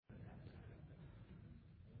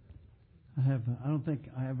I don't think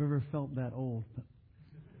I have ever felt that old.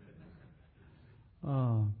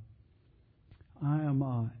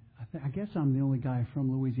 I guess I'm the only guy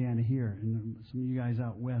from Louisiana here, and some of you guys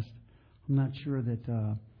out west. I'm not sure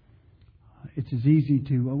that it's as easy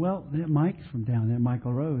to. That Mike's from down there,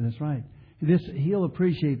 Michael Rowe. That's right. He'll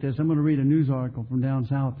appreciate this. I'm going to read a news article from down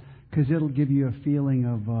south because it'll give you a feeling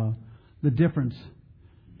of the difference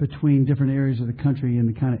between different areas of the country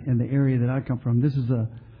and the area that I come from. This is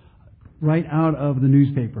right out of the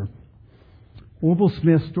newspaper. Orville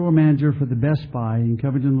Smith, store manager for the Best Buy in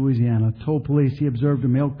Covington, Louisiana, told police he observed a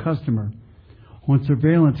male customer on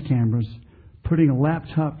surveillance cameras putting a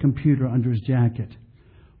laptop computer under his jacket.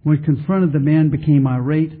 When confronted, the man became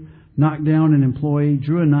irate, knocked down an employee,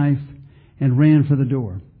 drew a knife, and ran for the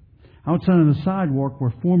door. Outside on the sidewalk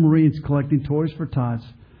were 4 Marines collecting Toys for Tots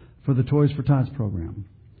for the Toys for Tots program.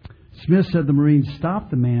 Smith said the Marines stopped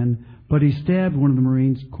the man, but he stabbed one of the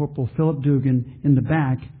Marines, Corporal Philip Dugan, in the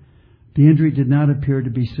back. The injury did not appear to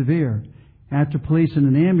be severe. After police and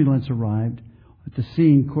an ambulance arrived at the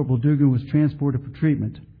scene, Corporal Dugan was transported for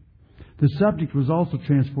treatment. The subject was also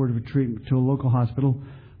transported for treatment to a local hospital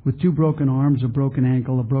with 2 broken arms, a broken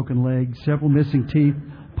ankle, a broken leg, several missing teeth,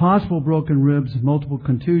 possible broken ribs, multiple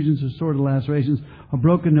contusions, assorted lacerations, a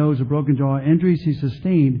broken nose, a broken jaw, injuries he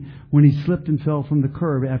sustained when he slipped and fell from the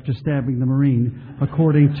curb after stabbing the Marine,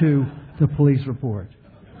 according to the police report.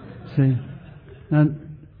 See? Now,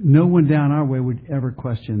 no one down our way would ever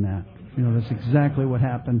question that. That's exactly what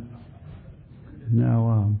happened.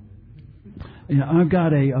 Now, I've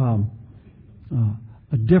got a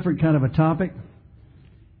different kind of a topic,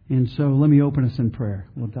 and so let me open us in prayer.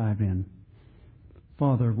 We'll dive in.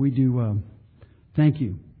 Father, we do thank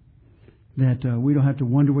you that we don't have to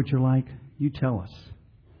wonder what you're like. You tell us.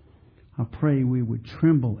 I pray we would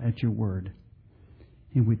tremble at your word,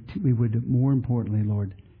 and we would, more importantly,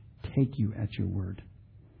 Lord, take you at your word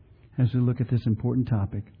as we look at this important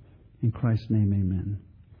topic. In Christ's name, amen.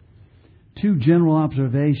 2 general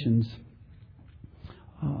observations.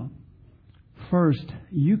 First,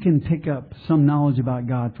 you can pick up some knowledge about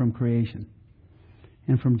God from creation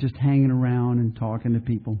and from just hanging around and talking to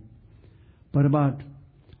people. But about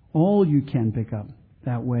all you can pick up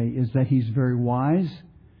that way is that He's very wise,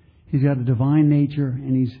 He's got a divine nature,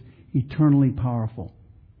 and He's eternally powerful.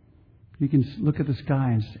 You can look at the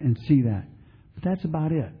sky and see that. But that's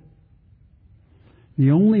about it.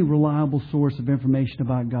 The only reliable source of information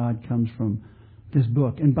about God comes from this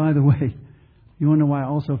book. And by the way, you want to know why I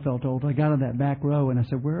also felt old? I got on that back row and I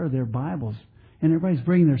said, where are their Bibles? And everybody's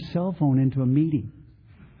bringing their cell phone into a meeting.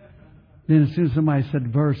 Then as soon as somebody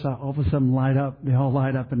said verse, all of a sudden they all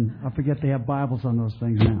light up, and I forget they have Bibles on those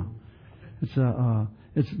things now.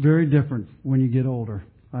 It's very different when you get older,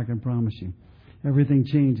 I can promise you. Everything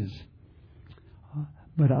changes.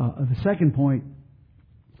 But the second point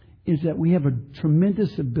is that we have a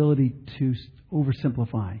tremendous ability to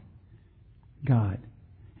oversimplify God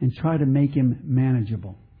and try to make Him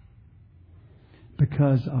manageable.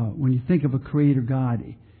 Because when you think of a Creator God,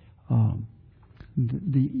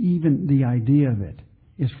 even the idea of it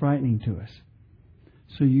is frightening to us.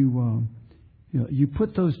 So you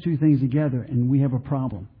put those 2 things together, and we have a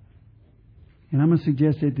problem. And I'm going to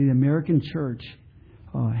suggest that the American church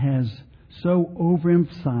has so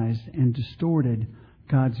overemphasized and distorted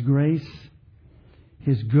God's grace,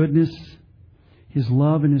 His goodness, His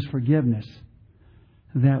love, and His forgiveness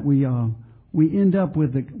that we end up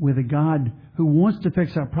with a God who wants to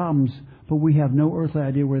fix our problems, but we have no earthly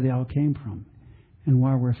idea where they all came from and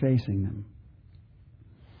why we're facing them.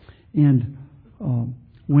 And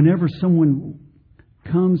whenever someone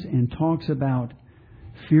comes and talks about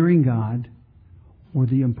fearing God or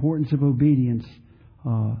the importance of obedience,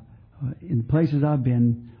 in places I've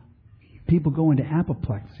been, people go into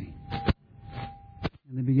apoplexy.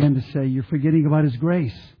 And they begin to say, you're forgetting about His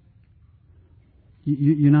grace.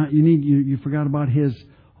 You forgot about His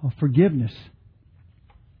forgiveness.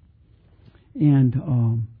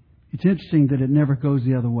 And it's interesting that it never goes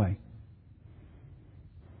the other way.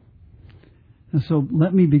 And so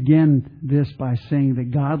let me begin this by saying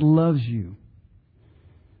that God loves you.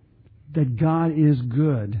 That God is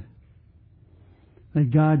good.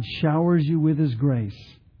 That God showers you with His grace.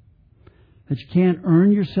 That you can't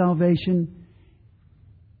earn your salvation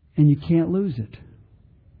and you can't lose it.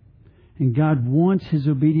 And God wants His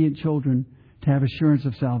obedient children to have assurance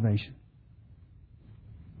of salvation.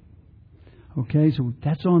 Okay, so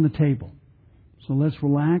that's on the table. So let's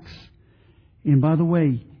relax. And by the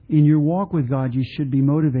way, in your walk with God, you should be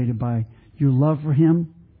motivated by your love for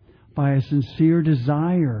Him, by a sincere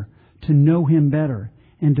desire to know Him better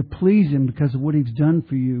and to please Him because of what He's done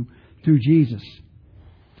for you through Jesus.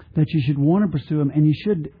 that you should want to pursue Him, and you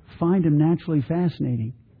should find Him naturally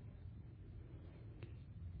fascinating.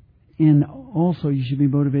 And also, you should be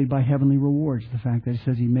motivated by heavenly rewards, the fact that He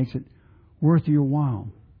says He makes it worth your while.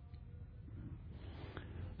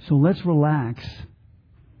 So let's relax,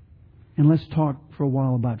 and let's talk for a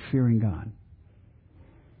while about fearing God.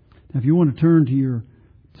 Now, if you want to turn to your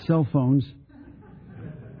cell phones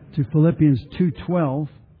to Philippians 2:12,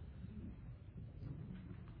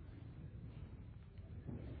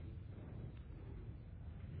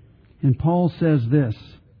 and Paul says this,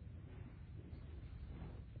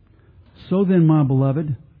 "So then, my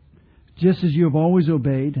beloved, just as you have always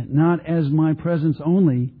obeyed, not as my presence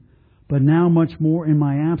only, but now much more in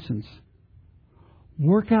my absence,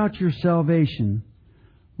 work out your salvation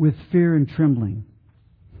with fear and trembling."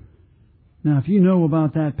 Now, if you know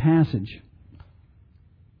about that passage,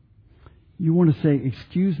 you want to say,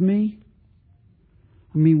 "Excuse me?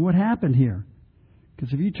 I mean, what happened here?"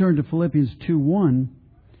 Because if you turn to Philippians 2:1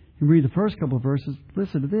 and read the first couple of verses,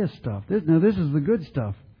 listen to this stuff. Now, this is the good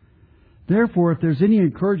stuff. "Therefore, if there's any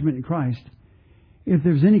encouragement in Christ, if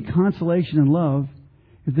there's any consolation in love,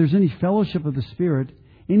 if there's any fellowship of the Spirit,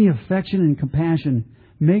 any affection and compassion,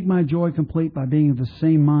 make my joy complete by being of the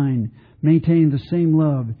same mind, maintaining the same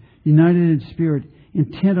love, united in spirit,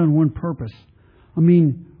 intent on one purpose." I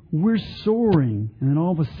mean, we're soaring, and then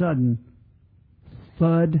all of a sudden,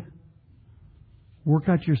 thud, work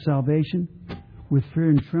out your salvation with fear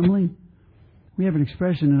and trembling. We have an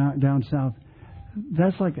expression down south,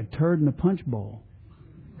 that's like a turd in a punch bowl.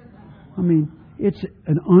 I mean, it's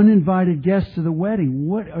an uninvited guest to the wedding.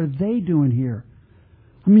 What are they doing here?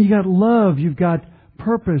 I mean, you got love, you've got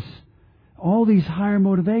purpose, all these higher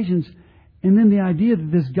motivations, and then the idea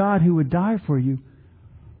that this God who would die for you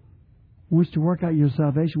wants to work out your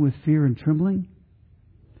salvation with fear and trembling.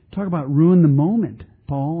 Talk about ruin the moment,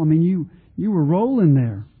 Paul. I mean, you were rolling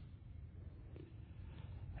there.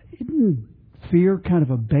 Isn't fear kind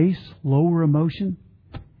of a base, lower emotion?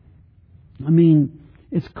 I mean,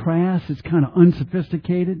 it's crass, it's kind of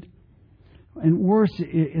unsophisticated. And worse,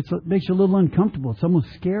 it makes you a little uncomfortable. It's almost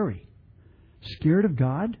scary. Scared of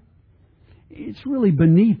God? It's really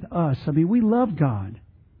beneath us. I mean, we love God.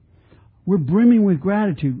 We're brimming with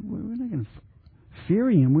gratitude. We're not going to fear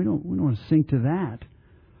Him. We don't want to sink to that.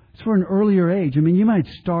 It's for an earlier age. I mean, you might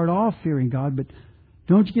start off fearing God, but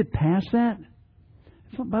don't you get past that?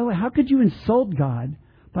 By the way, how could you insult God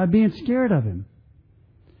by being scared of Him?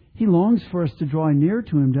 He longs for us to draw near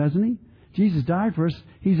to Him, doesn't He? Jesus died for us.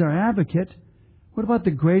 He's our advocate. What about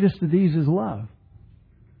the greatest of these is love?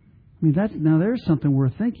 I mean, now there's something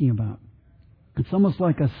worth thinking about. It's almost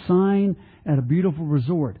like a sign at a beautiful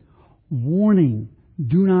resort. Warning,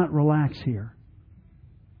 do not relax here.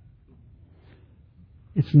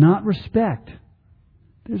 It's not respect.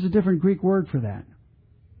 There's a different Greek word for that.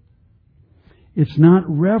 It's not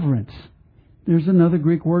reverence. There's another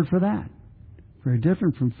Greek word for that. Very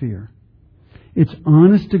different from fear. It's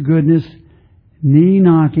honest to goodness,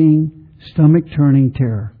 knee-knocking, stomach-turning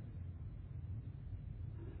terror.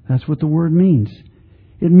 That's what the word means.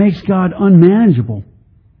 It makes God unmanageable.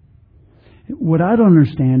 What I don't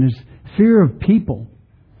understand is fear of people,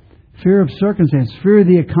 fear of circumstance, fear of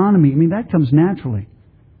the economy. I mean, that comes naturally.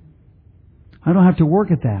 I don't have to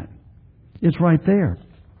work at that. It's right there.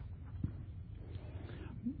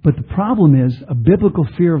 But the problem is, a biblical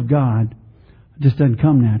fear of God just doesn't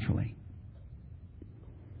come naturally.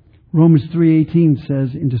 Romans 3:18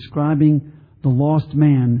 says, in describing the lost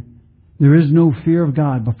man, there is no fear of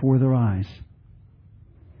God before their eyes.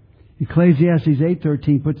 Ecclesiastes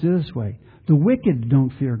 8:13 puts it this way, the wicked don't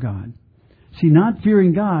fear God. See, not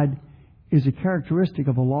fearing God is a characteristic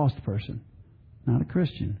of a lost person, not a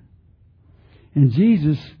Christian. And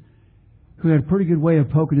Jesus, who had a pretty good way of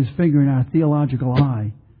poking his finger in our theological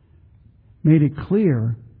eye, made it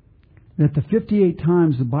clear that the 58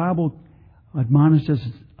 times the Bible admonishes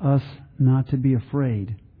us not to be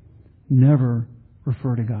afraid never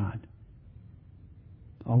refer to God.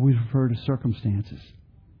 Always refer to circumstances.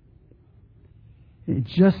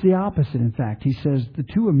 It's just the opposite, in fact. He says the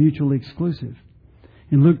two are mutually exclusive.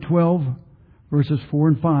 In Luke 12, verses 4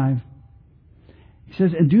 and 5, he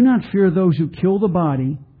says, and do not fear those who kill the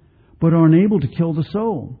body, but are unable to kill the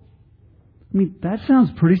soul. I mean, that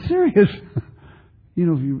sounds pretty serious.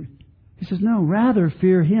 He says, no, rather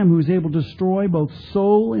fear Him who is able to destroy both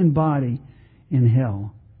soul and body in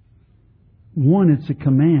hell. One, it's a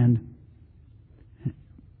command.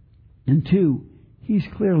 And two, He's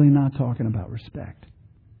clearly not talking about respect.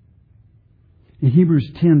 In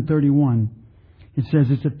Hebrews 10:31, it says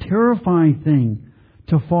it's a terrifying thing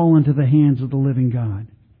to fall into the hands of the living God.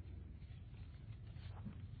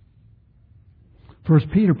 First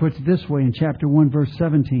Peter puts it this way in chapter 1, verse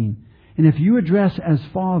 17. And if you address as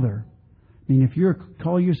Father, I mean, if you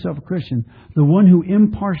call yourself a Christian, the one who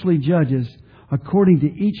impartially judges according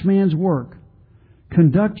to each man's work,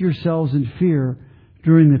 conduct yourselves in fear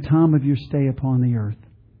during the time of your stay upon the earth.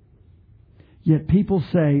 Yet people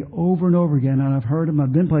say over and over again, and I've heard them,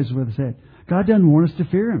 I've been places where they say, God doesn't want us to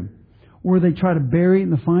fear Him. Or they try to bury it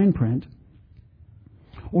in the fine print.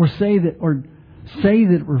 Or say that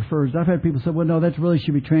it refers. I've had people say, well, no, that really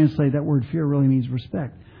should be translated. That word fear really means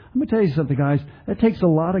respect. I'm going to tell you something, guys. That takes a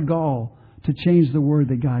lot of gall to change the word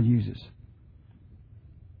that God uses.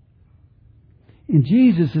 And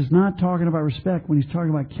Jesus is not talking about respect when He's talking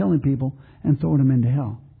about killing people and throwing them into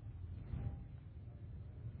hell.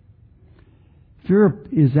 Fear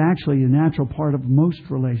is actually a natural part of most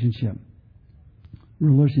relationships.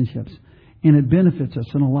 And it benefits us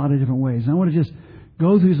in a lot of different ways. And I want to just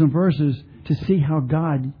go through some verses to see how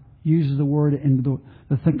God uses the word and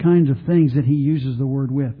the kinds of things that He uses the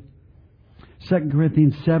word with. 2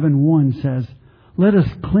 Corinthians 7:1 says, let us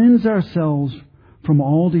cleanse ourselves from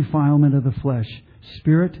all defilement of the flesh,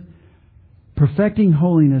 spirit, perfecting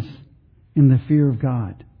holiness in the fear of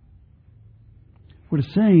God. What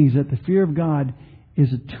it's saying is that the fear of God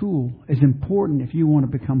is a tool, is important if you want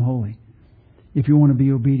to become holy, if you want to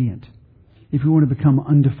be obedient, if you want to become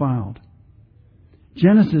undefiled.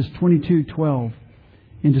 Genesis 22:12,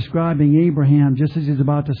 in describing Abraham just as he's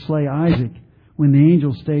about to slay Isaac, when the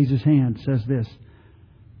angel stays his hand, says this.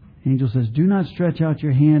 The angel says, do not stretch out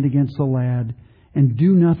your hand against the lad, and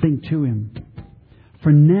do nothing to him.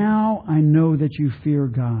 For now I know that you fear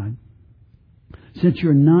God, since you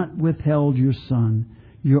are not withheld your son,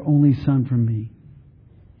 your only son, from me.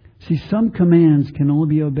 See, some commands can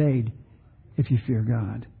only be obeyed if you fear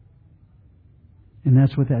God. And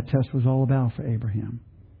that's what that test was all about for Abraham.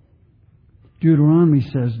 Deuteronomy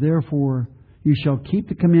says, therefore, you shall keep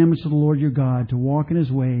the commandments of the Lord your God, to walk in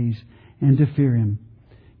His ways and to fear Him.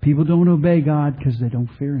 People don't obey God because they don't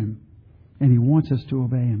fear Him. And He wants us to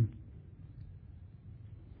obey Him.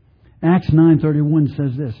 Acts 9:31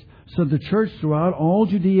 says this, so the church throughout all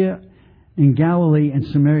Judea and Galilee and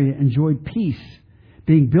Samaria enjoyed peace,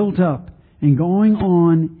 being built up and going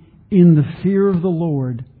on in the fear of the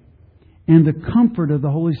Lord and the comfort of the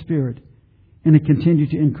Holy Spirit, and it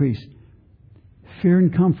continued to increase. Fear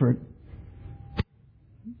and comfort,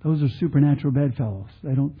 those are supernatural bedfellows.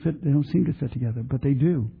 They don't seem to fit together, but they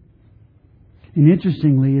do. And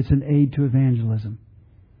interestingly, it's an aid to evangelism,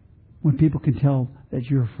 when people can tell that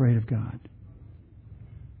you're afraid of God.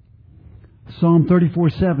 Psalm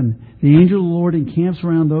 34:7, the angel of the Lord encamps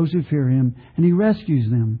around those who fear Him, and He rescues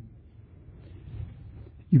them.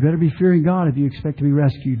 You better be fearing God if you expect to be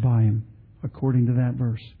rescued by Him, according to that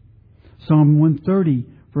verse. Psalm 130,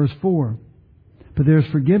 verse 4, but there is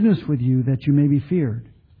forgiveness with you that you may be feared.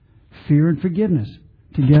 Fear and forgiveness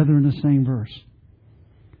together in the same verse.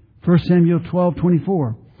 1 Samuel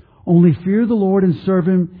 12:24, only fear the Lord and serve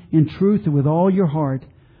Him in truth and with all your heart,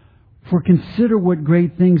 for consider what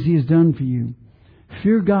great things He has done for you.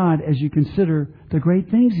 Fear God as you consider the great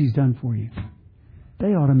things He's done for you.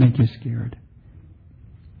 They ought to make you scared.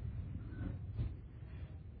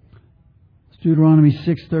 Deuteronomy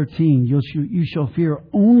 6:13, you shall fear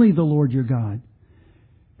only the Lord your God.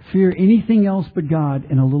 Fear anything else but God,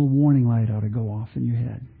 and a little warning light ought to go off in your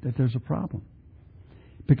head that there's a problem.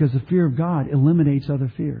 Because the fear of God eliminates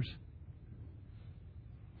other fears.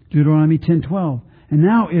 Deuteronomy 10:12, and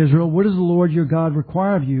now, Israel, what does the Lord your God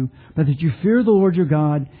require of you, but that you fear the Lord your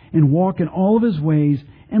God and walk in all of His ways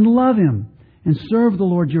and love Him and serve the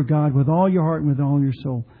Lord your God with all your heart and with all your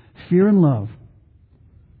soul. Fear and love.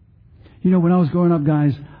 You know, when I was growing up,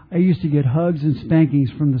 guys, I used to get hugs and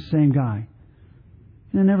spankings from the same guy.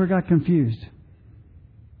 And I never got confused. It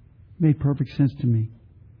made perfect sense to me.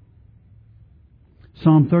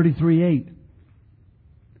 Psalm 33:8.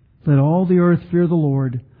 Let all the earth fear the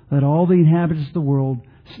Lord. Let all the inhabitants of the world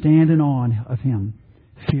stand in awe of Him.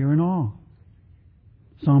 Fear and awe.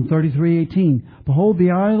 Psalm 33:18. Behold,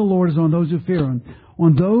 the eye of the Lord is on those who fear Him,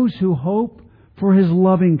 on those who hope for His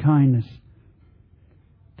loving kindness.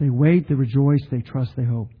 They wait, they rejoice, they trust, they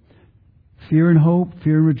hope. Fear and hope,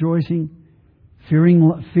 fear and rejoicing, fear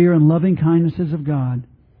and loving kindnesses of God,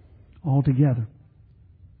 all together.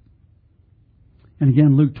 And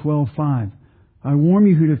again, Luke 12:5. I warn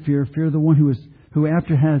you who to fear. Fear the one who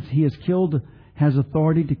after he has killed has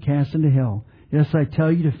authority to cast into hell. Yes, I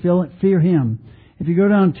tell you to fear Him. If you go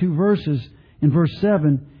down 2 verses, in verse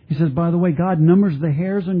 7, He says, by the way, God numbers the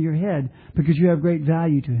hairs on your head because you have great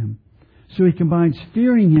value to Him. So He combines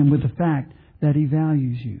fearing Him with the fact that He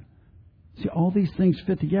values you. See, all these things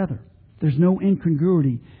fit together. There's no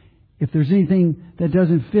incongruity If there's anything that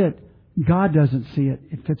doesn't fit, God doesn't see it.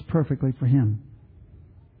 It fits perfectly for Him.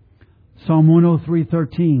 Psalm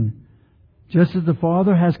 103:13. Just as the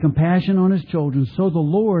Father has compassion on His children, so the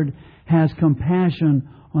Lord has compassion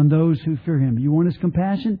on those who fear Him. You want His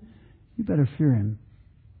compassion? You better fear Him.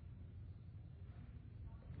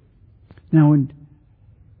 Now,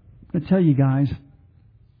 I tell you guys,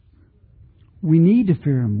 we need to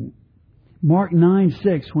fear Him. Mark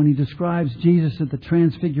 9:6, when He describes Jesus at the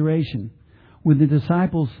Transfiguration, when the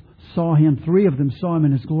disciples saw Him, 3 of them saw Him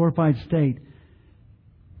in His glorified state,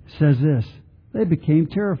 says this: they became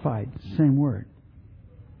terrified. Same word.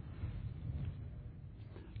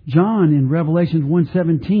 John in Revelation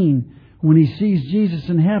 1:17, when he sees Jesus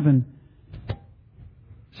in heaven,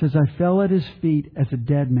 says, I fell at His feet as a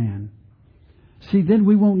dead man. See, then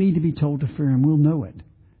we won't need to be told to fear Him. We'll know it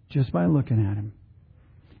just by looking at Him.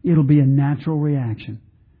 It'll be a natural reaction.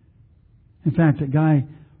 In fact, a guy,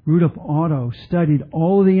 Rudolf Otto, studied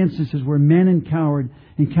all of the instances where men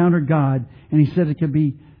encountered God, and he said it could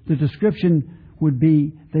be, the description would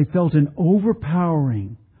be, they felt an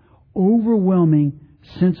overpowering, overwhelming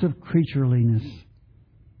sense of creatureliness.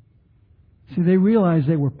 See, they realized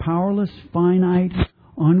they were powerless, finite,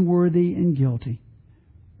 unworthy, and guilty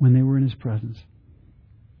when they were in His presence.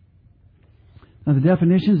 Now, the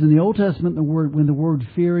definitions in the Old Testament, when the word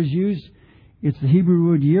fear is used, it's the Hebrew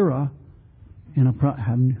word yirah.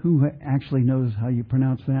 And who actually knows how you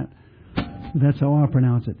pronounce that? That's how I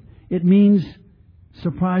pronounce it. It means,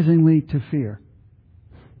 surprisingly, to fear.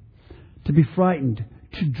 To be frightened,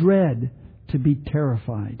 to dread, to be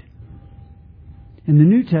terrified. In the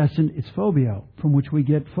New Testament, it's phobia, from which we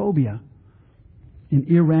get phobia, an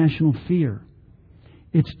irrational fear.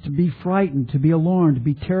 It's to be frightened, to be alarmed, to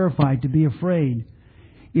be terrified, to be afraid.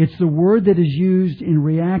 It's the word that is used in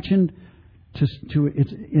reaction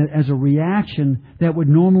as a reaction that would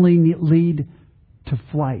normally lead to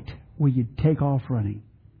flight, where you'd take off running.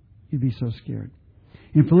 You'd be so scared.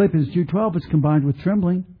 In Philippians 2:12, it's combined with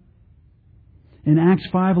trembling. In Acts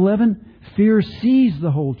 5:11, fear seized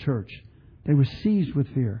the whole church. They were seized with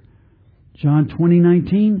fear. John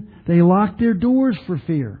 20:19, they locked their doors for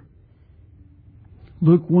fear.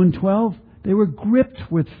 Luke 1:12, they were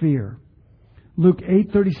gripped with fear. Luke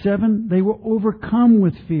 8:37, they were overcome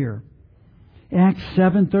with fear. Acts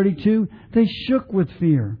 7:32, they shook with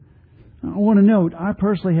fear. I want to note, I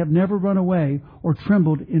personally have never run away or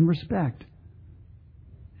trembled in respect.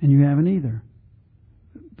 And you haven't either.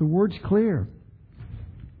 The word's clear.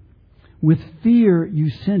 With fear, you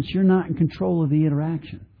sense you're not in control of the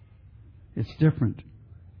interaction. It's different.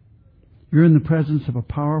 You're in the presence of a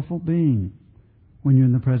powerful being when you're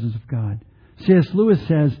in the presence of God. C.S. Lewis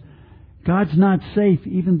says, God's not safe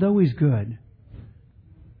even though He's good.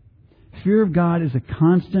 Fear of God is a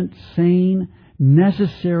constant, sane,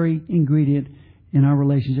 necessary ingredient in our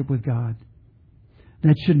relationship with God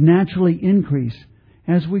that should naturally increase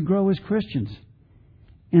as we grow as Christians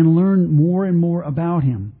and learn more and more about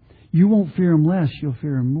Him. You won't fear Him less, you'll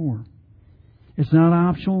fear Him more. It's not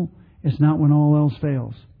optional. It's not when all else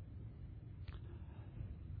fails.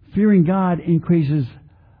 Fearing God increases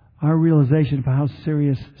our realization of how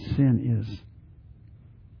serious sin is.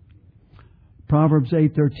 Proverbs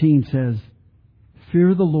 8:13 says,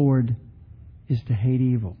 fear the Lord is to hate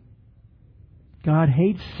evil. God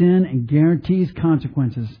hates sin and guarantees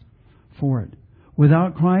consequences for it.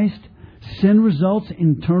 Without Christ, sin results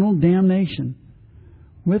in eternal damnation.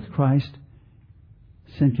 With Christ,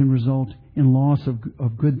 sin can result in loss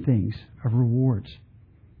of good things, of rewards.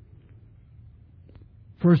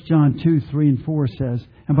 1 John 2:3-4 says,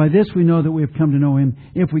 and by this we know that we have come to know Him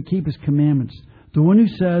if we keep His commandments. The one who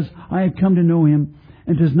says, I have come to know Him,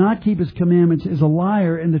 and does not keep His commandments is a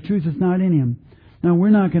liar, and the truth is not in him. Now, we're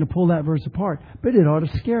not going to pull that verse apart, but it ought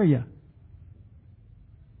to scare you.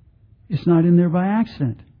 It's not in there by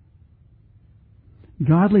accident.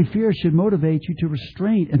 Godly fear should motivate you to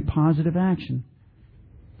restraint and positive action.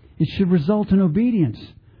 It should result in obedience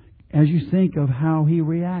as you think of how He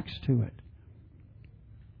reacts to it.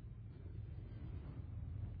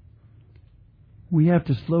 We have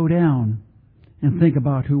to slow down and think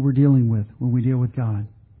about who we're dealing with when we deal with God.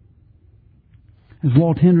 As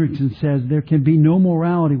Walt Hendrickson says, there can be no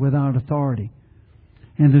morality without authority.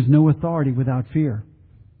 And there's no authority without fear.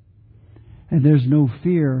 And there's no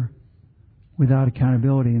fear without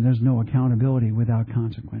accountability. And there's no accountability without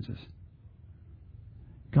consequences.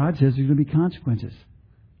 God says there's going to be consequences.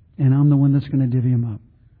 And I'm the one that's going to divvy them up.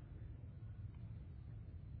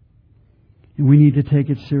 And we need to take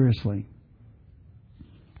it seriously.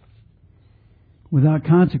 Without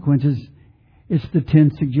consequences, it's the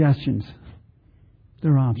 10 suggestions.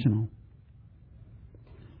 They're optional.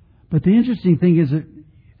 But the interesting thing is that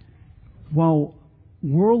while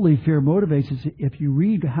worldly fear motivates us, if you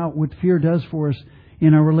read what fear does for us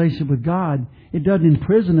in our relationship with God, it doesn't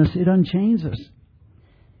imprison us, it unchains us.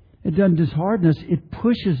 It doesn't dishearten us, it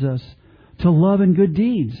pushes us to love and good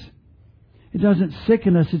deeds. It doesn't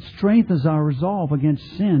sicken us, it strengthens our resolve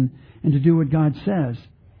against sin and to do what God says.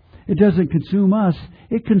 It doesn't consume us,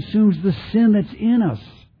 it consumes the sin that's in us.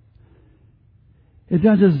 It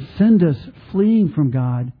doesn't send us fleeing from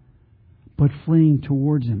God, but fleeing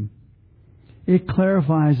towards Him. It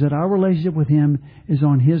clarifies that our relationship with Him is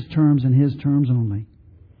on His terms and His terms only.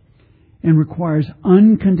 And requires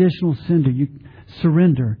unconditional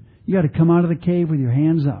surrender. You got to come out of the cave with your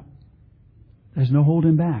hands up. There's no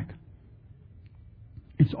holding back.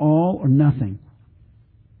 It's all or nothing.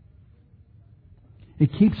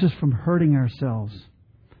 It keeps us from hurting ourselves.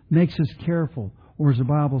 Makes us careful. Or as the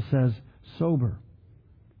Bible says, sober.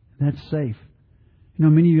 That's safe. You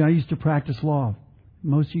know, many of you, I used to practice law.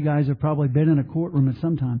 Most of you guys have probably been in a courtroom at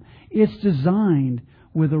some time. It's designed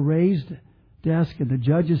with a raised desk and the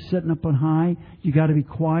judge is sitting up on high. You got to be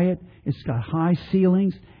quiet. It's got high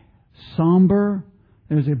ceilings, somber.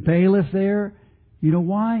 There's a bailiff there. You know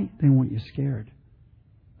why? They want you scared.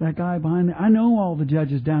 That guy behind there, I know all the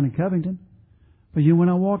judges down in Covington, but when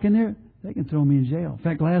I walk in there, they can throw me in jail. In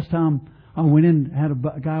fact, last time I went in, had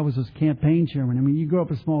a guy was his campaign chairman. I mean, you grow up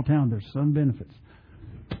in a small town, there's some benefits.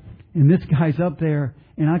 And this guy's up there,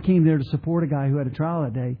 and I came there to support a guy who had a trial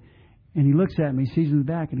that day, and he looks at me, sees me in the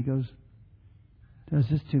back, and he goes, does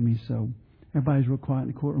this to me. So everybody's real quiet in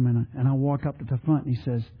the courtroom, and I walk up to the front, and he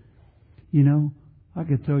says, you know, I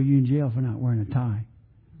could throw you in jail for not wearing a tie.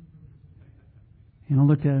 And I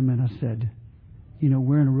looked at him, and I said, you know,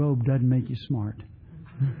 wearing a robe doesn't make you smart.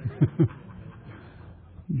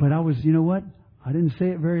 But I was, you know what? I didn't say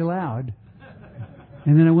it very loud.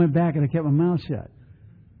 And then I went back and I kept my mouth shut.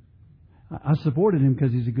 I supported him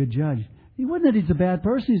because he's a good judge. He wasn't that he's a bad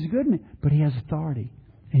person. He's a good man. But he has authority.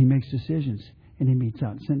 And he makes decisions. And he metes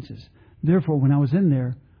out sentences. Therefore, when I was in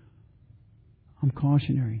there, I'm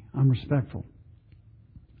cautionary. I'm respectful.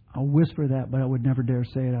 I'll whisper that, but I would never dare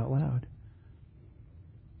say it out loud.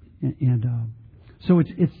 So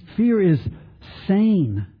it's fear is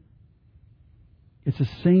sane. It's a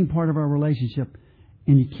sane part of our relationship.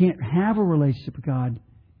 And you can't have a relationship with God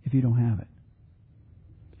if you don't have it.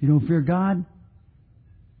 If you don't fear God,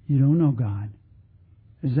 you don't know God.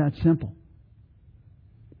 It's that simple.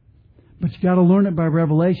 But you got to learn it by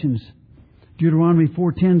revelations. Deuteronomy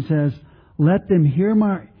 4:10 says, "Let them hear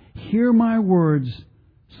my words,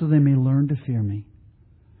 so they may learn to fear me."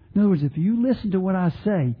 In other words, if you listen to what I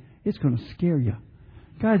say, it's going to scare you.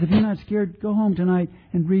 Guys, if you're not scared, go home tonight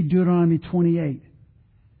and read Deuteronomy 28.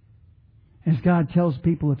 As God tells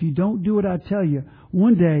people, if you don't do what I tell you,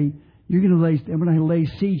 one day you're going to lay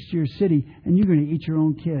siege to your city, and you're going to eat your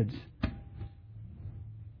own kids.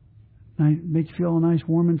 Make you feel nice,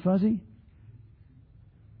 warm, and fuzzy?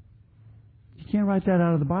 You can't write that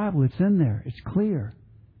out of the Bible. It's in there. It's clear.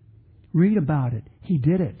 Read about it. He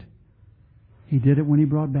did it. He did it when He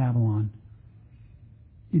brought Babylon.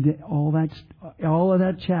 He did all of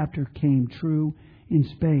that chapter came true in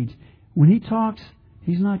spades. When He talks,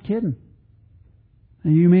 He's not kidding.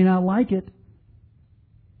 And you may not like it,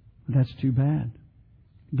 but that's too bad.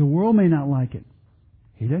 The world may not like it.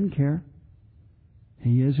 He doesn't care.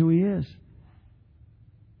 He is who He is.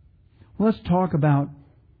 Well, let's talk about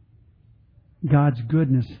God's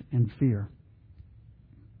goodness and fear.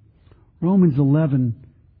 Romans 11,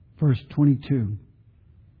 verse 22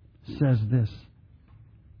 says this.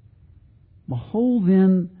 Behold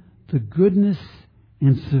then the goodness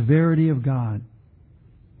and severity of God.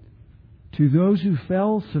 To those who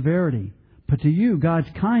fell, severity. But to you, God's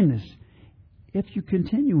kindness, if you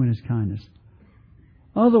continue in His kindness.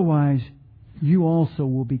 Otherwise, you also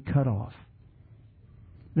will be cut off.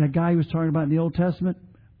 That guy he was talking about in the Old Testament,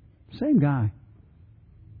 same guy.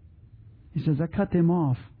 He says, I cut them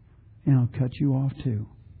off, and I'll cut you off too.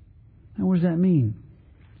 Now, what does that mean?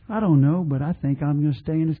 I don't know, but I think I'm going to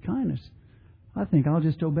stay in His kindness. I think I'll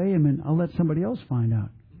just obey Him, and I'll let somebody else find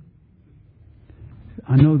out.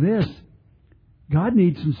 I know this. God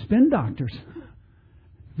needs some spin doctors.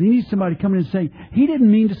 He needs somebody coming in and saying, He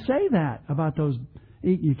didn't mean to say that about those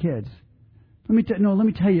eating your kids. Let me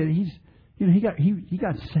tell you, he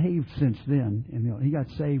got saved since then. And he got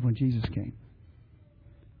saved when Jesus came.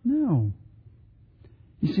 No.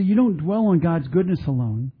 You see, you don't dwell on God's goodness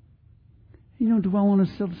alone. You don't dwell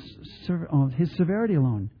on His severity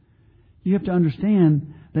alone. You have to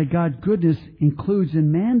understand that God's goodness includes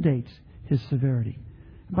and mandates His severity.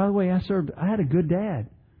 By the way, I had a good dad.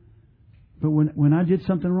 But when I did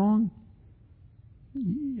something wrong,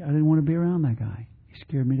 I didn't want to be around that guy. He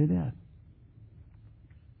scared me to death.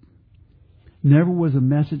 Never was a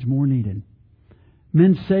message more needed.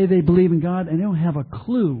 Men say they believe in God and they don't have a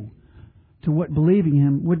clue to what believing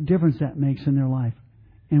Him, what difference that makes in their life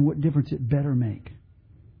and what difference it better make.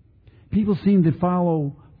 People seem to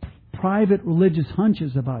follow private religious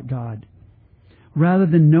hunches about God rather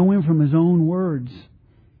than know Him from His own words.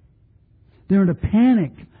 They're in a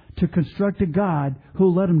panic to construct a God who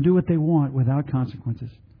will let them do what they want without consequences.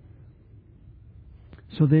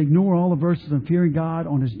 So they ignore all the verses on fearing God,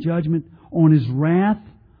 on His judgment, on His wrath,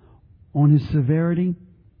 on His severity.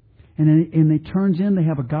 And it turns in they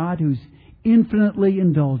have a God who's infinitely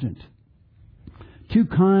indulgent. Too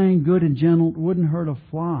kind, good, and gentle, wouldn't hurt a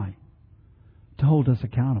fly to hold us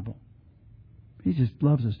accountable. He just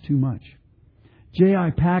loves us too much.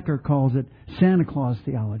 J.I. Packer calls it Santa Claus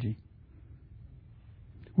theology,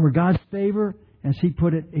 where God's favor, as he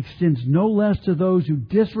put it, extends no less to those who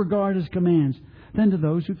disregard His commands than to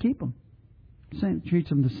those who keep them. Treats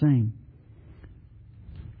them the same.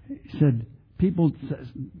 He said, people,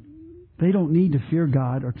 they don't need to fear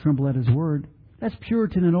God or tremble at His word. That's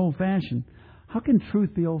Puritan and old-fashioned. How can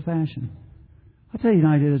truth be old-fashioned? I'll tell you an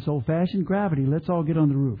idea that's old-fashioned. Gravity. Let's all get on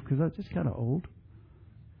the roof, because that's just kind of old.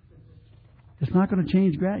 It's not going to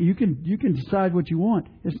change gravity. You can decide what you want.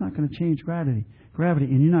 It's not going to change gravity,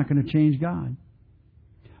 and you're not going to change God.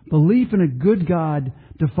 Belief in a good God,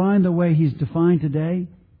 defined the way He's defined today,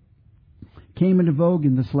 came into vogue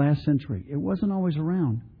in this last century. It wasn't always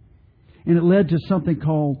around. And it led to something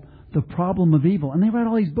called the problem of evil. And they write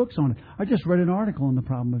all these books on it. I just read an article on the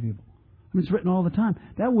problem of evil. I mean, it's written all the time.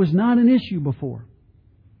 That was not an issue before.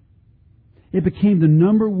 It became the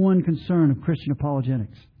number one concern of Christian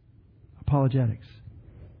apologetics.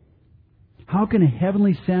 How can a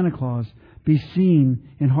heavenly Santa Claus be seen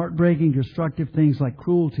in heartbreaking, destructive things like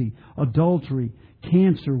cruelty, adultery,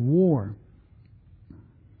 cancer, war?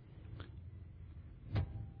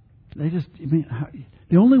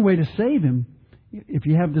 The only way to save Him, if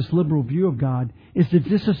you have this liberal view of God, is to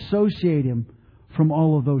disassociate Him from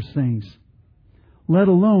all of those things, let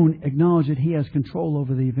alone acknowledge that He has control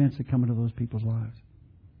over the events that come into those people's lives.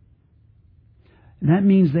 And that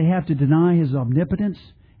means they have to deny His omnipotence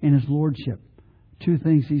and His lordship. Two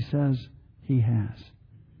things He says He has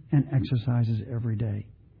and exercises every day.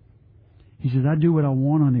 He says, I do what I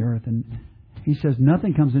want on the earth. And He says,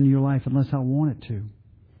 nothing comes into your life unless I want it to.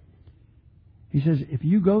 He says, if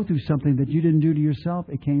you go through something that you didn't do to yourself,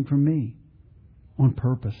 it came from me on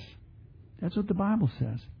purpose. That's what the Bible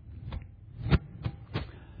says.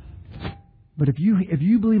 But if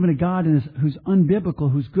you believe in a God who's unbiblical,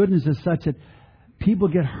 whose goodness is such that people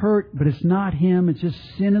get hurt, but it's not Him, it's just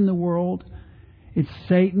sin in the world, it's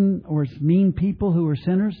Satan or it's mean people who are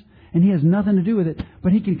sinners, and He has nothing to do with it,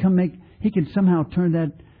 but He can somehow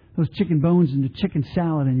turn those chicken bones into chicken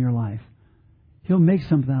salad in your life. He'll make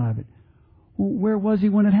something out of it. Well, where was He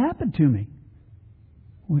when it happened to me?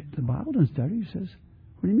 Well, the Bible doesn't study. He says,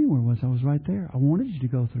 what do you mean where was I? I was right there. I wanted you to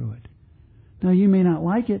go through it. Now, you may not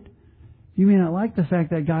like it. You may not like the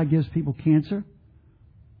fact that God gives people cancer,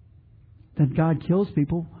 that God kills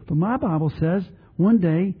people. But my Bible says one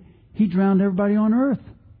day He drowned everybody on earth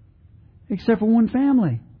except for one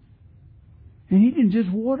family. And He didn't just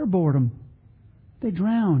waterboard them. They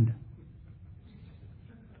drowned.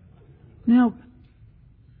 Now,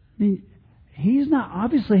 I mean, He's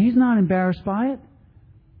not embarrassed by it.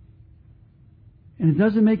 And it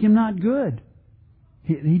doesn't make Him not good.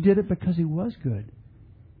 He did it because He was good.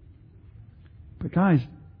 But guys,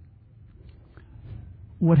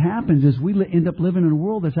 what happens is we end up living in a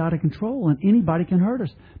world that's out of control, and anybody can hurt us.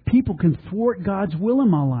 People can thwart God's will in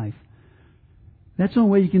my life. That's the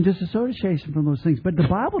only way you can disassociate from those things. But the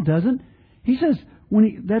Bible doesn't. He says,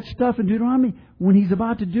 that stuff in Deuteronomy, when He's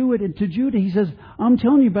about to do it to Judah, He says, I'm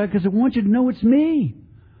telling you about it because I want you to know it's me.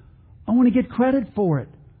 I want to get credit for it.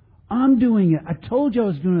 I'm doing it. I told you I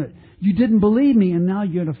was doing it. You didn't believe me, and now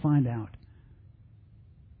you're going to find out.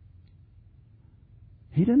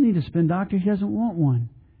 He doesn't need a spin doctor. He doesn't want one.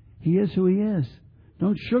 He is who He is.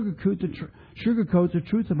 Don't sugarcoat the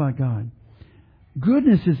truth about God.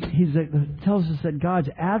 Goodness tells us that God's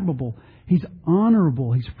admirable. He's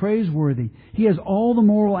honorable. He's praiseworthy. He has all the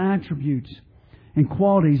moral attributes and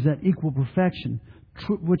qualities that equal perfection,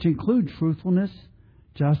 which include truthfulness,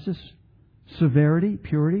 justice, severity,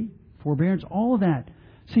 purity, forbearance, all of that.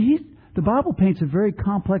 See, the Bible paints a very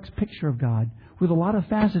complex picture of God with a lot of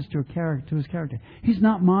facets to His character. He's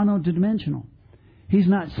not monodimensional. He's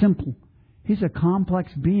not simple. He's a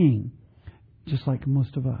complex being, just like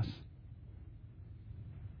most of us.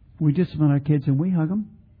 We discipline our kids and we hug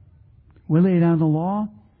them. We lay down the law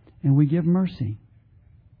and we give mercy.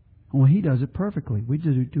 Well, He does it perfectly. We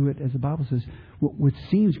just do it, as the Bible says, what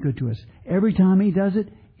seems good to us. Every time He does it,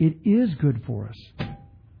 it is good for us.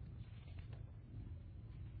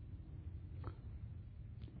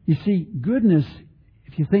 You see, goodness,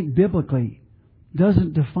 if you think biblically,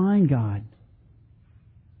 doesn't define God.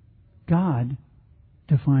 God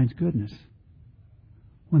defines goodness.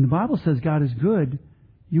 When the Bible says God is good,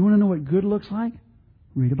 you want to know what good looks like?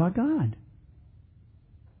 Read about God.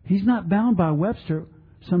 He's not bound by Webster,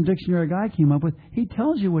 some dictionary guy came up with. He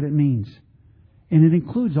tells you what it means. And it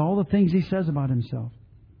includes all the things He says about Himself.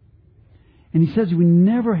 And He says we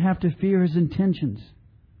never have to fear His intentions.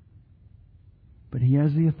 But He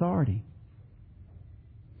has the authority.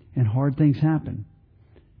 And hard things happen.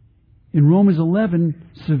 In Romans 11,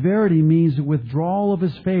 severity means the withdrawal of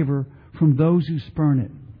His favor from those who spurn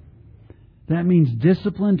it. That means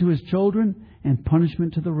discipline to His children and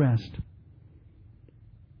punishment to the rest.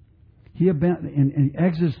 In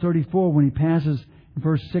Exodus 34, when He passes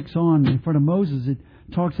verse 6 on in front of Moses, it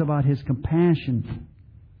talks about His compassion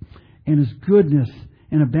and His goodness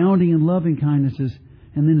and abounding in loving kindnesses,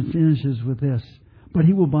 and then it finishes with this: but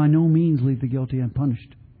He will by no means leave the guilty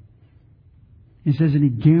unpunished. It says, and He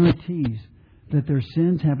guarantees that their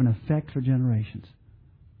sins have an effect for generations.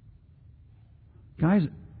 Guys,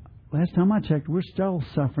 last time I checked, we're still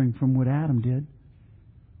suffering from what Adam did.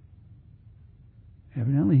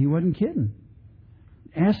 Evidently, he wasn't kidding.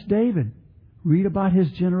 Ask David. Read about his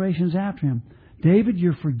generations after him. David,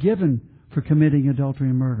 you're forgiven for committing adultery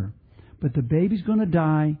and murder. But the baby's going to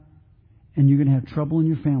die, and you're going to have trouble in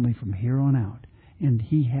your family from here on out. And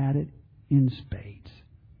he had it in spades.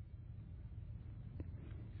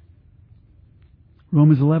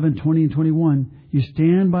 Romans 11:20 and 21. You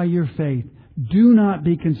stand by your faith. Do not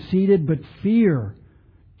be conceited, but fear.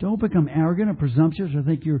 Don't become arrogant or presumptuous or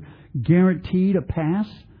think you're guaranteed a pass.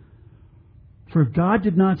 For if God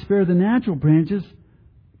did not spare the natural branches,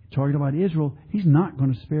 talking about Israel, He's not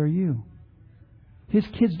going to spare you. His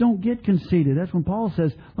kids don't get conceited. That's when Paul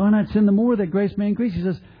says, "Why not sin the more that grace may increase?" He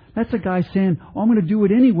says, that's a guy saying, "Oh, I'm going to do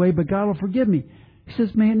it anyway, but God will forgive me." He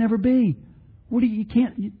says, "May it never be."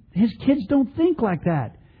 His kids don't think like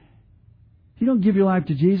that. You don't give your life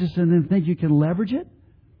to Jesus and then think you can leverage it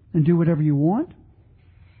and do whatever you want.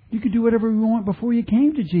 You could do whatever you want before you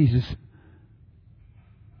came to Jesus.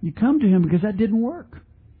 You come to Him because that didn't work.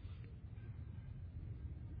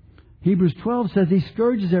 Hebrews 12 says He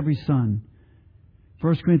scourges every son.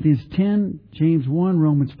 1 Corinthians 10, James 1,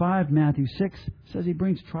 Romans 5, Matthew 6 says He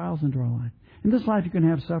brings trials into our life. In this life you can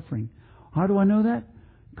have suffering. How do I know that?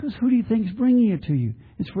 Because who do you think is bringing it to you?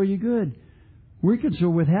 It's for your good. We're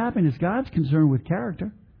concerned with happiness. God's concerned with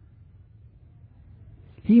character.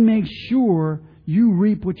 He makes sure you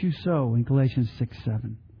reap what you sow in Galatians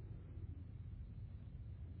 6:7.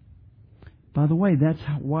 By the way, that's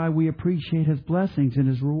why we appreciate His blessings and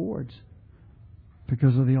His rewards.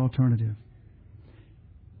 Because of the alternative.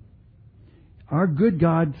 Our good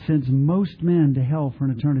God sends most men to hell for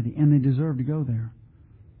an eternity, and they deserve to go there.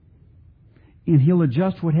 And He'll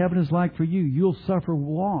adjust what heaven is like for you. You'll suffer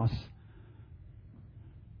loss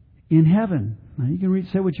in heaven. Now, you can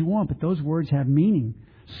say what you want, but those words have meaning.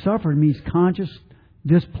 Suffer means conscious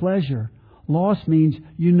displeasure. Loss means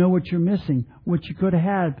you know what you're missing, what you could have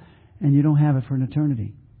had, and you don't have it for an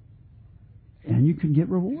eternity. And you can get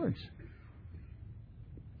rewards.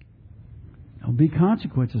 There'll be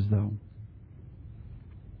consequences, though.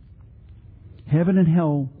 Heaven and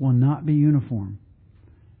hell will not be uniform.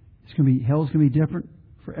 Hell's going to be different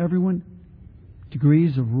for everyone.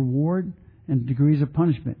 Degrees of reward and degrees of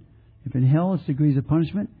punishment. If in hell, it's degrees of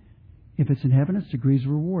punishment. If it's in heaven, it's degrees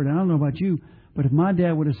of reward. I don't know about you, but if my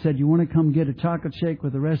dad would have said, "You want to come get a chocolate shake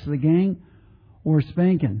with the rest of the gang or a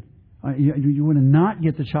spanking?" You want to not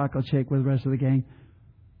get the chocolate shake with the rest of the gang,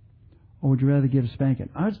 or would you rather give a spanking?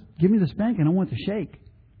 Give me the spanking. I want the shake.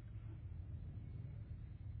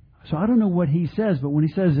 So I don't know what he says, but when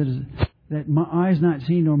he says that my eyes not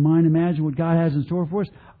seen nor mind imagine what God has in store for us,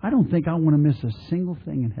 I don't think I want to miss a single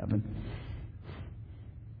thing in heaven.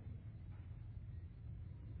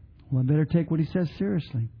 Well, I better take what he says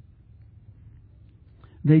seriously.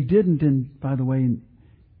 They didn't, and by the way,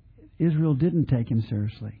 Israel didn't take him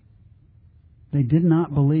seriously. They did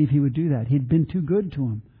not believe he would do that. He'd been too good to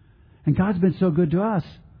them. And God's been so good to us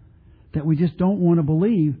that we just don't want to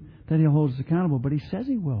believe that He'll hold us accountable, but He says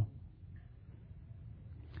He will.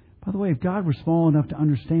 By the way, if God were small enough to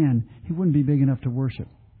understand, He wouldn't be big enough to worship.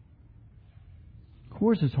 Of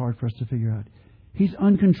course it's hard for us to figure out. He's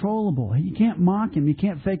uncontrollable. You can't mock Him. You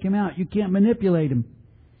can't fake Him out. You can't manipulate Him.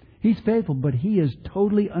 He's faithful, but He is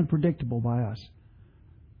totally unpredictable by us.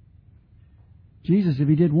 Jesus, if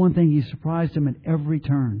He did one thing, He surprised Him at every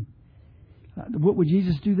turn. What would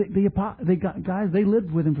Jesus do? Guys, they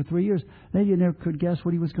lived with him for 3 years. They never could guess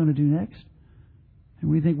what he was going to do next. And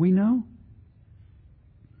we think we know.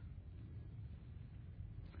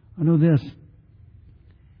 I know this.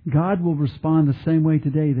 God will respond the same way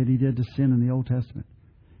today that he did to sin in the Old Testament.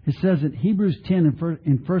 It says that Hebrews 10 and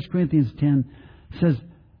in 1 Corinthians 10 says,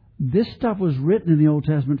 this stuff was written in the Old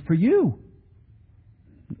Testament for you.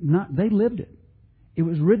 They lived it. It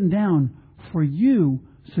was written down for you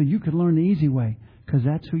so you could learn the easy way, because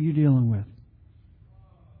that's who you're dealing with.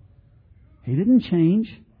 He didn't change.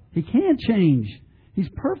 He can't change. He's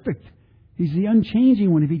perfect. He's the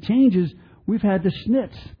unchanging one. If he changes, we've had the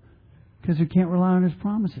schnitz, because we can't rely on his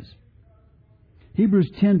promises.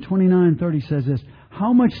 Hebrews 10:29-30 says this,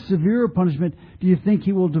 how much severer punishment do you think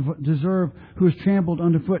he will deserve who is trampled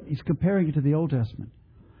underfoot? He's comparing it to the Old Testament.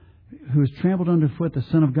 Who has trampled underfoot the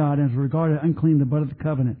Son of God and has regarded unclean the blood of the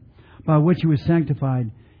covenant, by which he was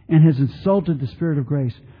sanctified, and has insulted the Spirit of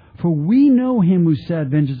grace. For we know him who said,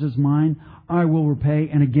 vengeance is mine, I will repay,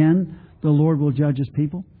 and again the Lord will judge his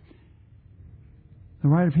people. The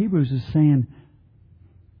writer of Hebrews is saying,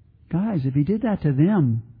 guys, if he did that to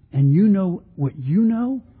them, and you know what you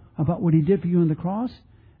know about what he did for you on the cross,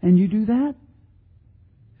 and you do that,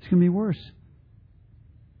 it's going to be worse.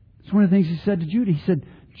 It's one of the things he said to Judah. He said,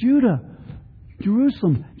 Judah,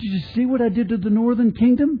 Jerusalem, did you see what I did to the northern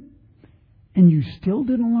kingdom? And you still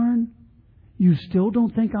didn't learn? You still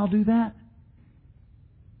don't think I'll do that?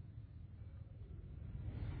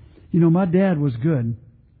 You know, my dad was good,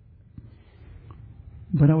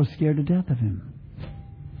 but I was scared to death of him.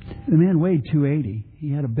 The man weighed 280.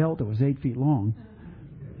 He had a belt that was 8 feet long.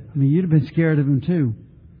 I mean, you'd have been scared of him too.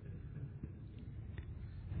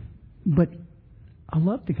 But I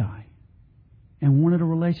loved the guy and wanted a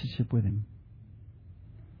relationship with him.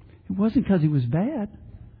 It wasn't because he was bad.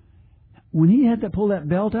 When he had to pull that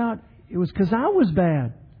belt out, it was because I was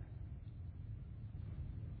bad.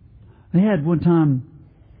 They had one time,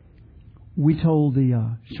 we told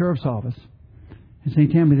the sheriff's office in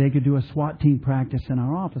St. Tammany they could do a SWAT team practice in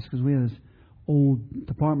our office, because we had this old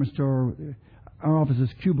department store. Our office is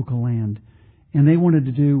cubicle land. And they wanted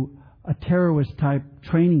to do a terrorist type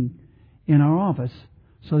training in our office.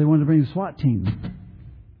 So they wanted to bring the SWAT team.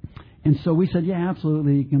 And so we said, yeah,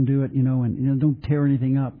 absolutely, you can do it, and don't tear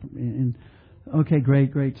anything up. And okay,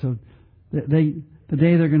 great. So the day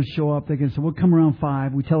they're going to show up, they're going to say, we'll come around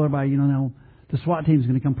 5. We tell everybody, now the SWAT team's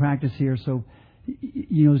going to come practice here. So,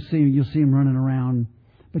 you'll see them running around,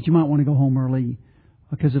 but you might want to go home early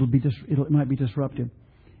because it might be disruptive.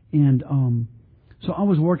 And so I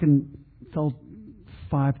was working till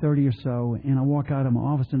 5:30 or so, and I walk out of my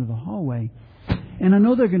office into the hallway. And I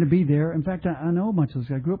know they're going to be there. In fact, I know a bunch of those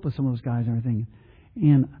guys. I grew up with some of those guys and everything.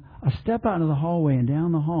 And I step out into the hallway, and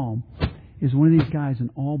down the hall is one of these guys in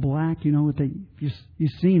all black.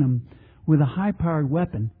 You've seen him with a high-powered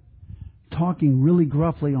weapon, talking really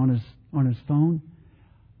gruffly on his phone.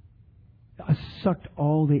 I sucked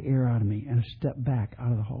all the air out of me, and I stepped back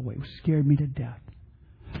out of the hallway. It scared me to death.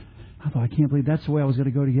 I thought, I can't believe that's the way I was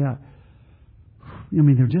going to go to get out. I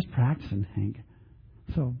mean, they're just practicing, Hank.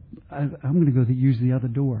 So I'm going to go use the other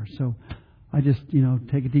door. So I just,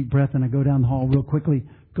 take a deep breath, and I go down the hall real quickly,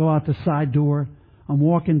 go out the side door. I'm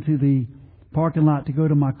walking to the parking lot to go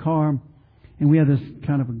to my car, and we have this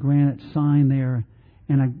kind of a granite sign there.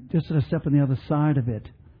 And just as I step on the other side of it,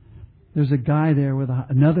 there's a guy there with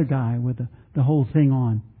another guy with the whole thing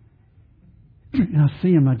on. And I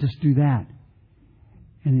see him, I just do that.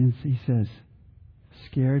 And then he says,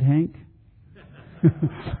 scared, Hank?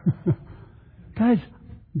 Guys,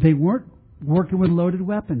 they weren't working with loaded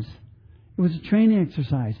weapons. It was a training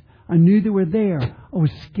exercise. I knew they were there. I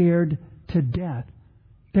was scared to death.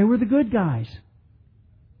 They were the good guys.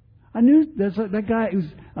 I knew that guy.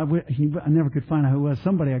 I never could find out who it was.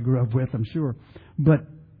 Somebody I grew up with, I'm sure. But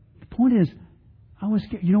the point is, I was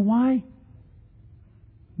scared. You know why?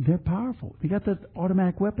 They're powerful. They got that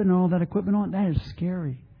automatic weapon and all that equipment on. That is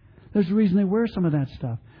scary. There's a reason they wear some of that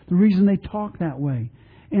stuff. The reason they talk that way.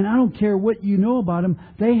 And I don't care what you know about them.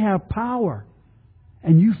 They have power.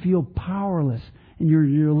 And you feel powerless. And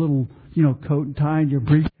your little, coat and tie and your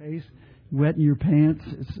briefcase, wet in your pants.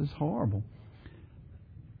 It's horrible.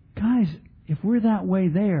 Guys, if we're that way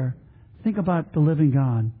there, think about the living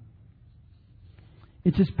God.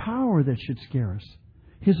 It's His power that should scare us.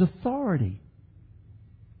 His authority.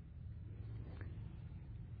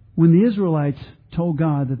 When the Israelites told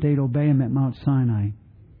God that they'd obey Him at Mount Sinai,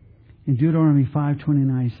 in Deuteronomy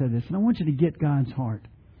 5:29, He said this, and I want you to get God's heart.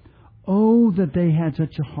 Oh, that they had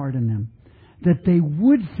such a heart in them, that they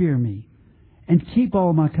would fear Me and keep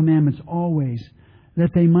all my commandments always,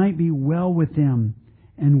 that they might be well with them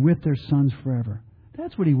and with their sons forever.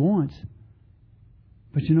 That's what He wants.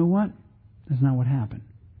 But you know what? That's not what happened.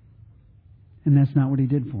 And that's not what He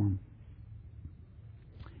did for them.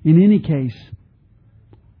 In any case,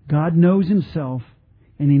 God knows Himself,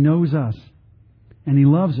 and He knows us, and He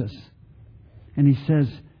loves us. And He says,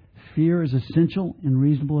 fear is essential and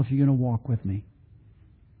reasonable if you're going to walk with me.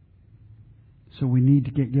 So we need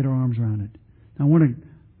to get our arms around it. Now, I want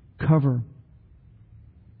to cover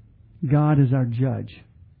God as our judge.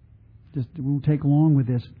 Just we won't take long with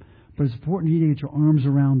this, but it's important for you to get your arms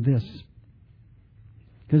around this,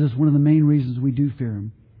 because it's one of the main reasons we do fear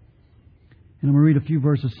Him. And I'm going to read a few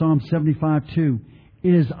verses. Psalm 75:2.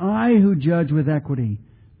 It is I who judge with equity.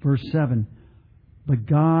 Verse 7. But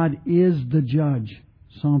God is the judge.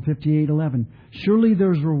 Psalm 58:11. Surely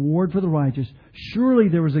there is reward for the righteous. Surely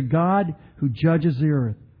there is a God who judges the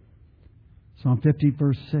earth. Psalm 50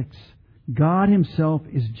 verse 6. God Himself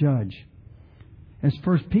is judge. As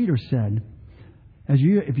 1 Peter said, if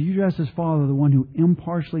you address His Father, the one who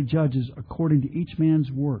impartially judges according to each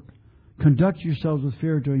man's work, conduct yourselves with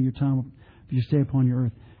fear during your time of your stay upon your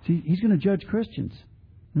earth. See, He's going to judge Christians,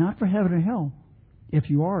 not for heaven or hell, if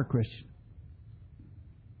you are a Christian.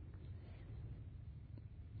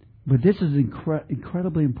 But this is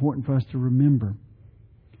incredibly important for us to remember.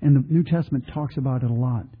 And the New Testament talks about it a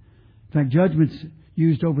lot. In fact, judgment's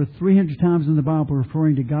used over 300 times in the Bible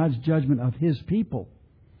referring to God's judgment of His people.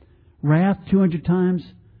 Wrath 200 times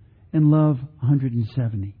and love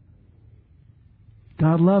 170.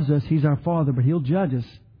 God loves us. He's our Father, but He'll judge us.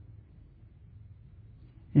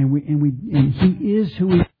 And He is who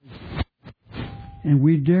He is. And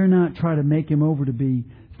we dare not try to make Him over to be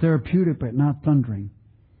therapeutic but not thundering.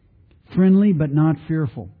 Friendly but not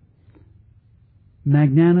fearful.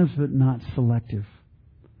 Magnanimous but not selective.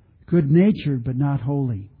 Good-natured but not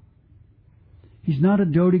holy. He's not a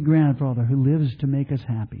doting grandfather who lives to make us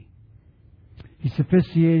happy. He's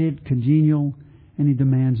sophisticated, congenial, and He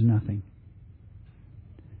demands nothing.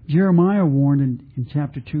 Jeremiah warned in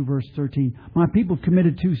chapter 2, verse 13, My people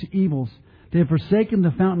committed two evils. They have forsaken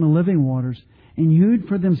the fountain of living waters and hewed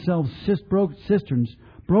for themselves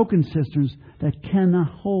broken cisterns that cannot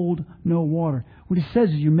hold no water. What he says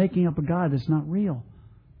is you're making up a God that's not real,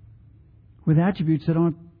 with attributes that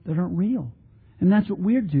aren't real. And that's what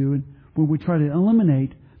we're doing when we try to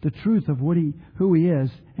eliminate the truth of who He is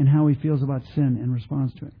and how He feels about sin and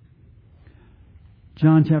responds to it.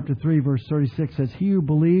 John chapter 3 verse 36 says, He who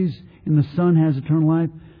believes in the Son has eternal life,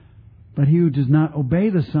 but he who does not obey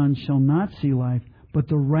the Son shall not see life, but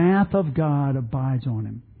the wrath of God abides on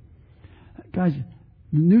him. Guys,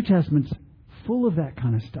 the New Testament's full of that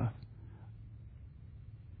kind of stuff.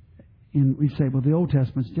 And we say, well, the Old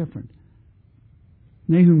Testament's different.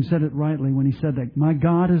 Nahum said it rightly when he said that my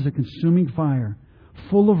God is a consuming fire,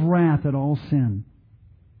 full of wrath at all sin.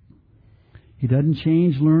 He doesn't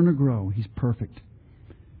change, learn, or grow. He's perfect.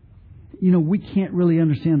 You know, we can't really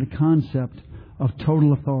understand the concept of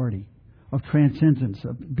total authority, of transcendence,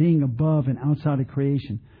 of being above and outside of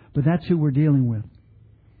creation. But that's who we're dealing with.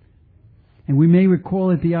 And we may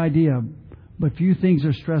recoil at the idea, but few things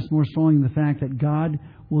are stressed more strongly than the fact that God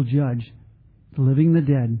will judge the living and the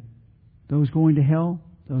dead, those going to hell,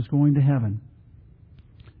 those going to heaven.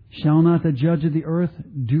 Shall not the judge of the earth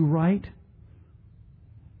do right?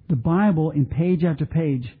 The Bible, in page after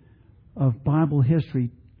page of Bible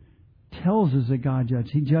history, tells us that God judged.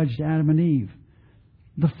 He judged Adam and Eve,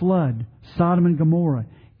 the flood, Sodom and Gomorrah,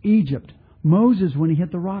 Egypt, Moses when he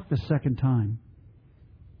hit the rock the second time,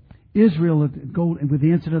 Israel with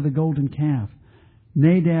the incident of the golden calf,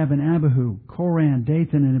 Nadab and Abihu, Koran,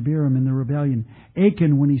 Dathan and Abiram in the rebellion,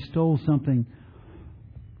 Achan when he stole something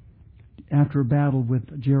after a battle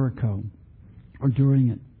with Jericho or during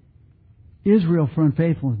it, Israel for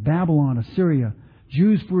unfaithfulness, Babylon, Assyria,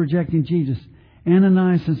 Jews for rejecting Jesus,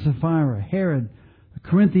 Ananias and Sapphira, Herod, the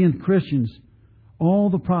Corinthian Christians, all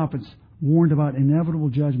the prophets warned about inevitable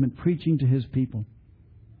judgment, preaching to His people.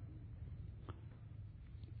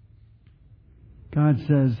 God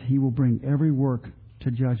says He will bring every work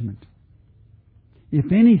to judgment.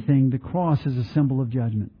 If anything, the cross is a symbol of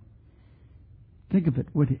judgment. Think of it,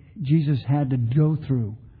 what Jesus had to go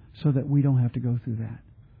through so that we don't have to go through that.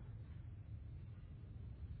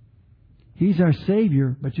 He's our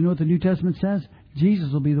Savior, but you know what the New Testament says?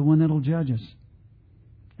 Jesus will be the one that will judge us,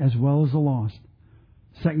 as well as the lost.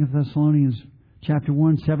 2 Thessalonians chapter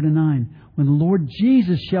 1, 7 and 9. When the Lord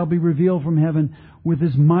Jesus shall be revealed from heaven with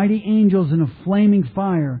His mighty angels in a flaming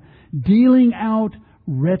fire, dealing out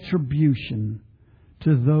retribution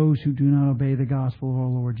to those who do not obey the gospel of our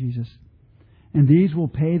Lord Jesus. And these will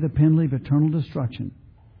pay the penalty of eternal destruction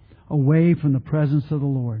away from the presence of the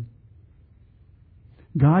Lord.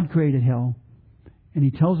 God created hell, and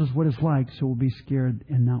He tells us what it's like, so we'll be scared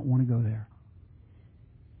and not want to go there.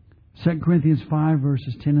 2 Corinthians 5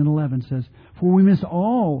 verses 10 and 11 says, "For we must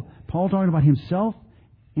all," Paul talking about himself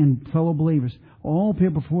and fellow believers, "all appear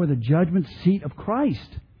before the judgment seat of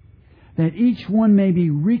Christ, that each one may be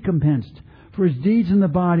recompensed for his deeds in the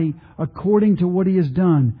body according to what he has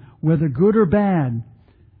done, whether good or bad.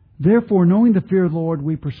 Therefore, knowing the fear of the Lord,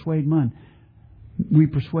 we persuade men."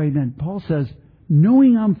 Paul says,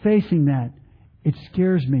 knowing I'm facing that, it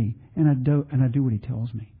scares me, and I do what He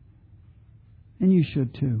tells me. And you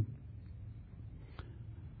should too.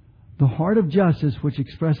 The heart of justice, which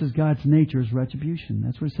expresses God's nature, is retribution.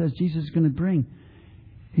 That's what it says Jesus is going to bring.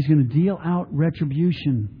 He's going to deal out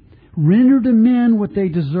retribution. Render to men what they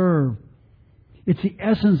deserve. It's the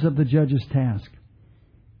essence of the judge's task.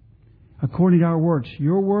 According to our works,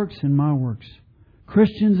 your works and my works.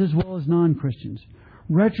 Christians as well as non-Christians.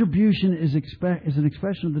 Retribution is an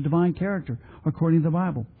expression of the divine character, according to the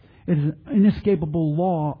Bible. It is an inescapable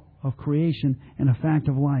law of creation and a fact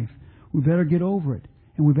of life. We better get over it,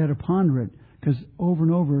 and we better ponder it, because over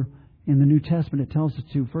and over in the New Testament it tells us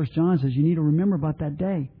to. 1 John says you need to remember about that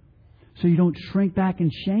day, so you don't shrink back in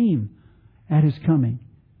shame at His coming.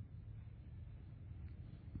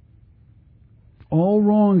 All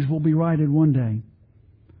wrongs will be righted one day.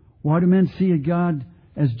 Why do men see a God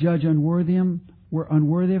as judge unworthy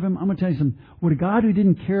of Him? I'm going to tell you something. Would a God who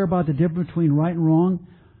didn't care about the difference between right and wrong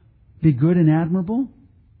be good and admirable?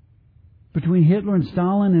 Between Hitler and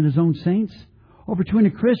Stalin and his own saints? Or between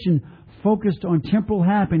a Christian focused on temporal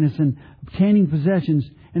happiness and obtaining possessions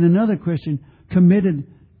and another Christian committed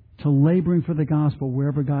to laboring for the gospel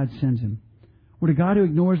wherever God sends him? Would a God who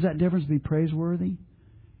ignores that difference be praiseworthy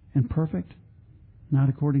and perfect? Not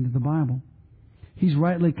according to the Bible. He's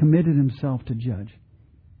rightly committed Himself to judge.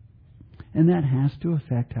 And that has to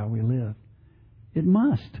affect how we live. It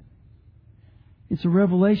must. It's a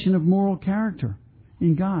revelation of moral character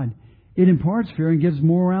in God. It imparts fear and gives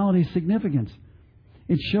morality significance.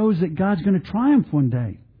 It shows that God's going to triumph one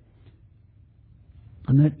day.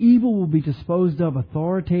 And that evil will be disposed of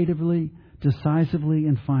authoritatively, decisively,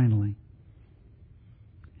 and finally.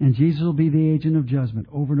 And Jesus will be the agent of judgment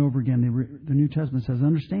over and over again. The New Testament says,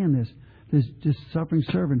 understand this. This suffering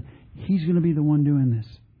servant, He's going to be the one doing this.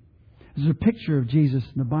 There's a picture of Jesus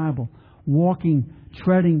in the Bible, walking,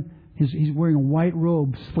 treading. He's wearing a white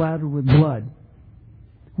robe splattered with blood.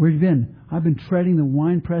 Where have you been? I've been treading the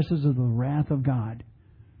wine presses of the wrath of God.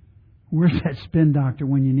 Where's that spin doctor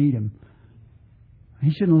when you need him?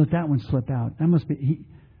 He shouldn't have let that one slip out. That must be...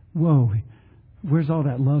 Whoa. Where's all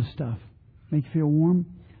that love stuff? Make you feel warm?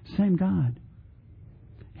 Same God.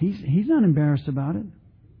 He's not embarrassed about it.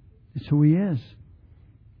 It's who He is.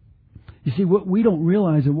 You see, what we don't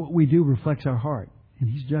realize that what we do reflects our heart. And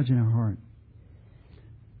He's judging our heart.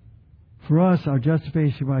 For us, our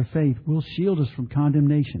justification by faith will shield us from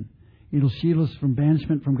condemnation. It'll shield us from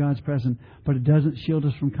banishment from God's presence, but it doesn't shield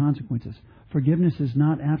us from consequences. Forgiveness is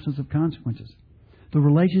not absence of consequences. The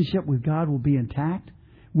relationship with God will be intact.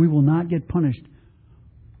 We will not get punished,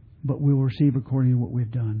 but we will receive according to what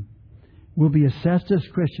we've done. We'll be assessed as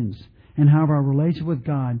Christians and have our relationship with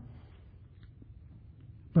God,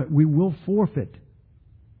 but we will forfeit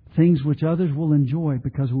things which others will enjoy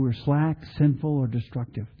because we were slack, sinful, or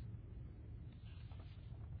destructive.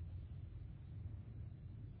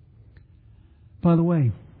 By the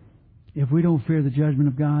way, if we don't fear the judgment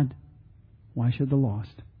of God, why should the lost?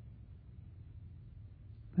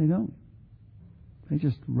 They don't. They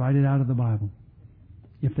just write it out of the Bible,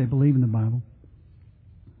 if they believe in the Bible.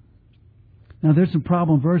 Now, there's some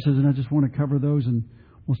problem verses, and I just want to cover those, and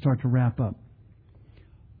we'll start to wrap up.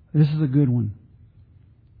 This is a good one.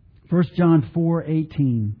 1 John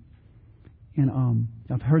 4:18. And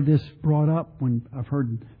I've heard this brought up when I've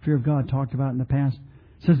heard fear of God talked about in the past.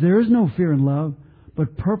 It says, there is no fear in love,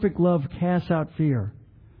 but perfect love casts out fear.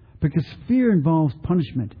 Because fear involves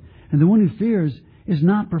punishment. And the one who fears is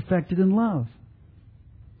not perfected in love.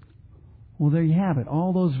 Well, there you have it.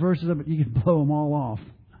 All those verses of it, you can blow them all off.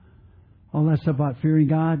 All that stuff about fearing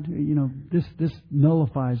God, this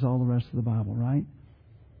nullifies all the rest of the Bible, right?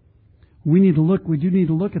 We do need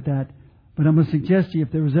to look at that. But I'm going to suggest to you,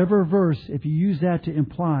 if there was ever a verse, if you use that to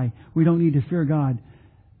imply we don't need to fear God,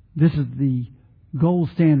 this is the gold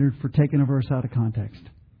standard for taking a verse out of context.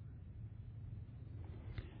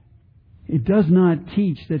 It does not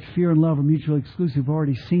teach that fear and love are mutually exclusive. We've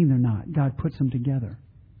already seen they're not. God puts them together.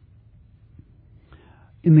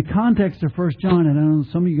 In the context of 1 John, and I know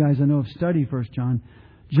some of you guys I know have studied 1 John,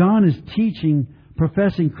 John is teaching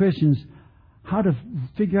professing Christians how to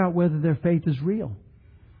figure out whether their faith is real.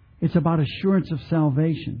 It's about assurance of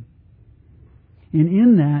salvation. And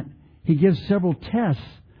in that, he gives several tests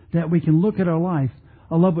that we can look at our life.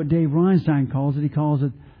 I love what Dave Reinstein calls it. He calls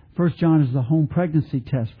it, 1 John is the home pregnancy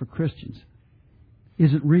test for Christians.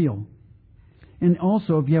 Is it real? And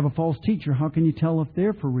also, if you have a false teacher, how can you tell if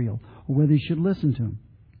they're for real or whether you should listen to them?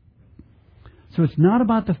 So it's not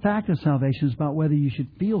about the fact of salvation. It's about whether you should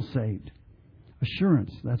feel saved.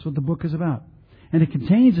 Assurance. That's what the book is about. And it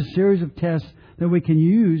contains a series of tests that we can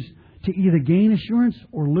use to either gain assurance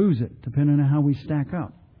or lose it, depending on how we stack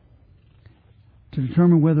up, to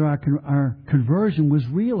determine whether our conversion was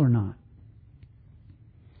real or not.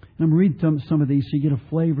 And I'm going to read some of these so you get a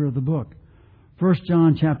flavor of the book. 1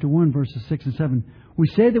 John chapter 1, verses 6 and 7. We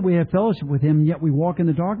say that we have fellowship with Him, and yet we walk in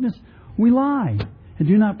the darkness. We lie and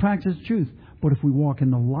do not practice truth. But if we walk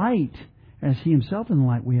in the light, as He Himself in the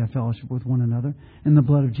light, we have fellowship with one another, and the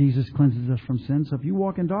blood of Jesus cleanses us from sin. So if you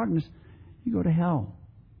walk in darkness, you go to hell.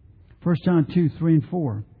 1 John 2, 3 and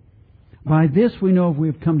 4. By this we know if we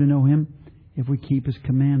have come to know Him, if we keep His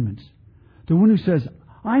commandments. The one who says,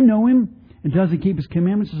 I know Him, and doesn't keep His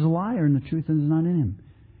commandments is a liar, and the truth is not in him.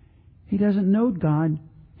 He doesn't know God,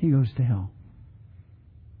 he goes to hell.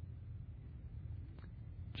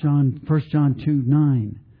 1 John 2,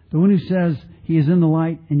 9. The one who says he is in the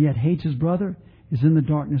light and yet hates his brother is in the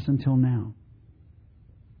darkness until now.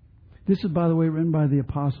 This is, by the way, written by the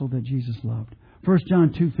apostle that Jesus loved. 1 John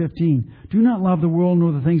 2:15. Do not love the world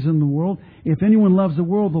nor the things in the world. If anyone loves the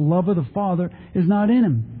world, the love of the Father is not in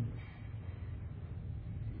him.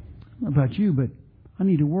 I don't know about you, but I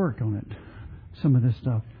need to work on it. Some of this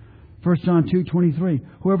stuff. 1 John 2:23.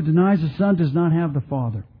 Whoever denies the Son does not have the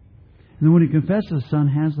Father. And the one who confesses the Son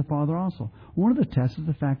has the Father also. One of the tests is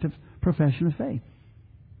the fact of profession of faith.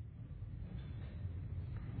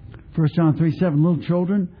 1 John 3:7. Little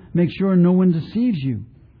children, make sure no one deceives you.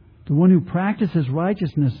 The one who practices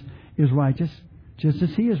righteousness is righteous, just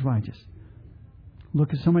as he is righteous.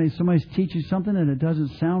 Look at somebody's teaching something and it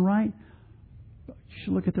doesn't sound right. You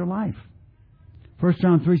should look at their life. 1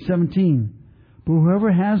 John 3:17. But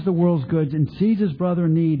whoever has the world's goods and sees his brother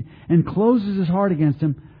in need and closes his heart against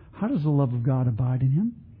him, how does the love of God abide in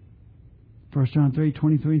him? 1 John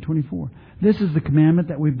 3:23 and 24. This is the commandment,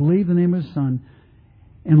 that we believe the name of His Son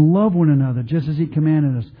and love one another just as He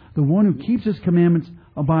commanded us. The one who keeps His commandments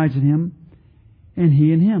abides in Him, and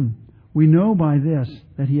He in him. We know by this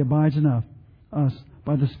that He abides in us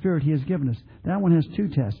by the Spirit He has given us. That one has two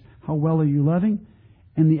tests. How well are you loving?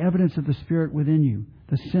 And the evidence of the Spirit within you.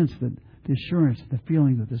 The sense, the assurance, the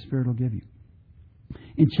feeling that the Spirit will give you.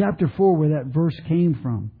 In chapter 4, where that verse came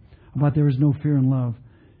from, about there is no fear in love,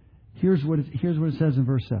 here's what it says in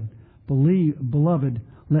verse 7. Beloved,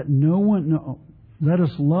 let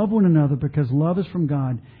us love one another, because love is from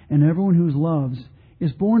God, and everyone who loves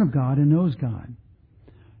is born of God and knows God.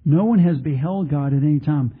 No one has beheld God at any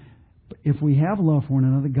time. If we have love for one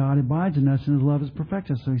another, God abides in us, and His love is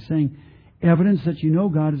perfected. So He's saying, evidence that you know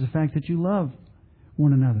God is the fact that you love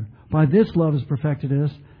one another. By this love is perfected in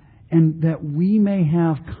us, and that we may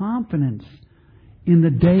have confidence in the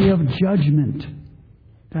day of judgment.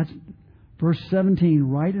 That's verse 17,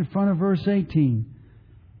 right in front of verse 18.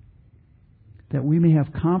 That we may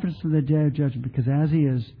have confidence in the day of judgment, because as He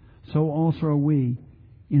is, so also are we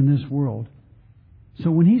in this world. So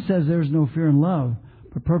when He says there's no fear in love,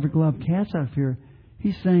 but perfect love casts out fear,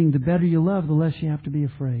 He's saying the better you love, the less you have to be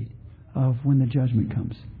afraid of when the judgment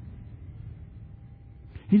comes.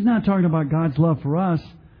 He's not talking about God's love for us,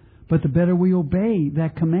 but the better we obey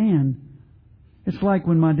that command. It's like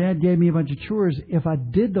when my dad gave me a bunch of chores. If I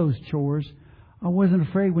did those chores, I wasn't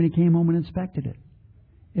afraid when he came home and inspected it.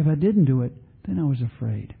 If I didn't do it, then I was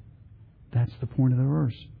afraid. That's the point of the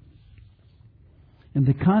verse. In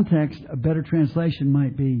the context, a better translation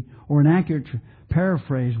might be, or an accurate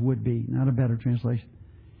paraphrase would be, not a better translation.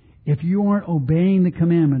 If you aren't obeying the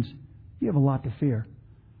commandments, you have a lot to fear.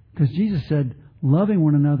 Because Jesus said, loving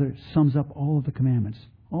one another sums up all of the commandments.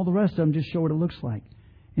 All the rest of them just show what it looks like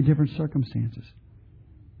in different circumstances.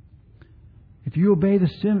 If you obey the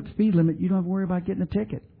speed limit, you don't have to worry about getting a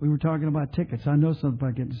ticket. We were talking about tickets. I know something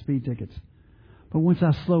about getting speed tickets. But once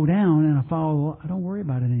I slow down and I follow the law, I don't worry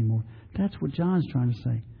about it anymore. That's what John's trying to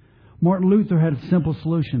say. Martin Luther had a simple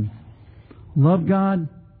solution. Love God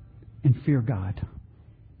and fear God.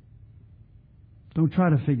 Don't try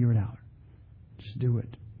to figure it out. Just do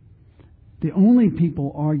it. The only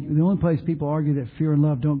place people argue that fear and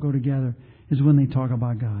love don't go together is when they talk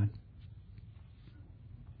about God.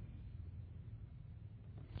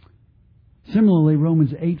 Similarly,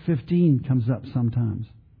 Romans 8:15 comes up sometimes.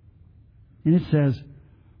 And it says,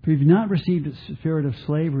 for you've not received a spirit of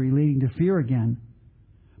slavery leading to fear again,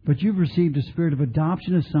 but you've received a spirit of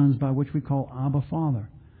adoption as sons, by which we call Abba, Father.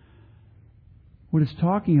 What it's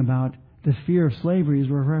talking about, the fear of slavery, is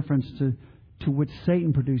a reference to what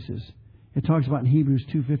Satan produces. It talks about in Hebrews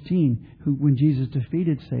 2:15, when Jesus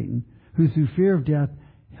defeated Satan, who through fear of death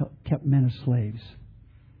kept men as slaves.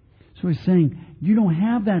 So he's saying, you don't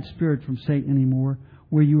have that spirit from Satan anymore,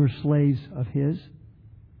 where you are slaves of his.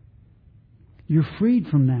 You're freed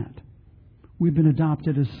from that. We've been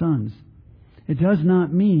adopted as sons. It does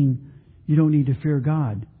not mean you don't need to fear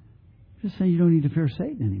God. Just saying you don't need to fear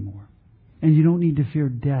Satan anymore. And you don't need to fear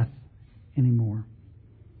death anymore.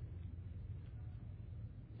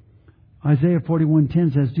 Isaiah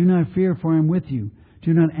 41:10 says, do not fear, for I am with you.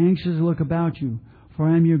 Do not anxiously look about you, for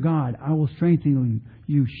I am your God. I will strengthen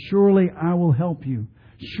you. Surely I will help you.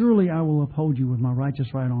 Surely I will uphold you with my righteous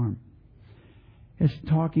right arm. It's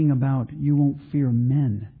talking about you won't fear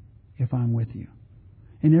men if I'm with you.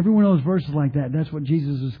 And every one of those verses like that, that's what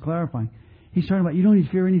Jesus is clarifying. He's talking about you don't need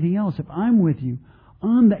to fear anything else. If I'm with you,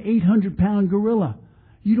 I'm the 800-pound gorilla.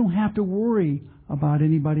 You don't have to worry about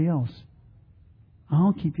anybody else.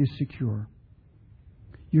 I'll keep you secure.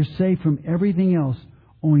 You're safe from everything else,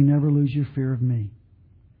 only never lose your fear of me.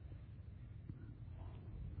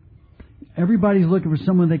 Everybody's looking for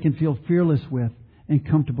someone they can feel fearless with and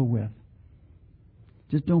comfortable with.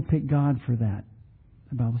 Just don't pick God for that.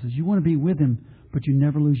 The Bible says you want to be with Him, but you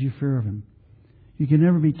never lose your fear of Him. You can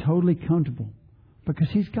never be totally comfortable because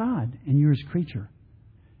He's God and you're His creature.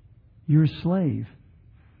 You're a slave.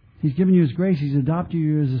 He's given you His grace. He's adopted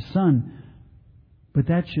you as a son. But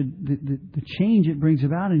that the change it brings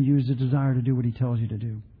about in you is the desire to do what He tells you to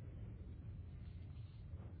do.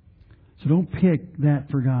 So don't pick that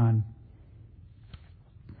for God.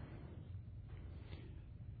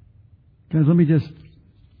 Guys, let me just,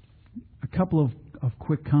 a couple of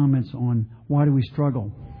quick comments on why do we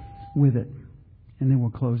struggle with it. And then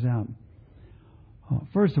we'll close out.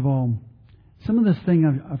 First of all, some of this thing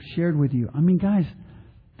I've shared with you, I mean, guys,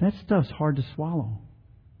 that stuff's hard to swallow.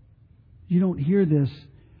 You don't hear this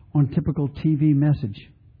on typical TV message.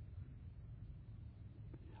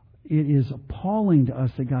 It is appalling to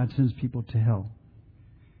us that God sends people to hell.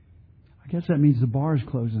 I guess that means the bar's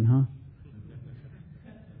closing, huh?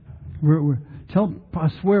 I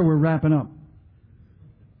swear we're wrapping up.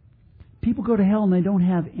 People go to hell and they don't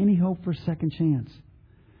have any hope for a second chance.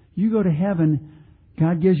 You go to heaven,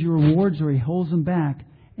 God gives you rewards or He holds them back,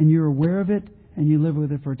 and you're aware of it and you live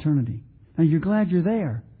with it for eternity. Now you're glad you're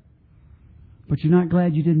there. But you're not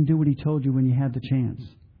glad you didn't do what He told you when you had the chance.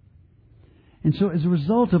 And so as a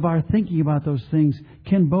result of our thinking about those things,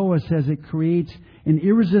 Ken Boa says it creates an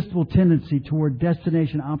irresistible tendency toward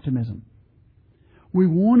destination optimism. We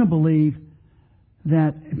want to believe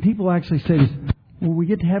that, people actually say this, when we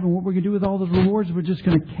get to heaven, what we're going to do with all those rewards, we're just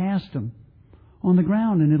going to cast them on the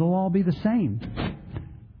ground and it'll all be the same.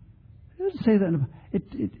 It doesn't say that.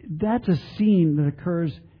 That's a scene that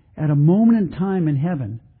occurs at a moment in time in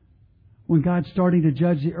heaven, when God's starting to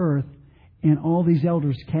judge the earth and all these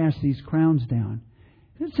elders cast these crowns down.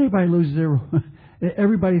 It doesn't say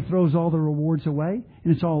everybody throws all the rewards away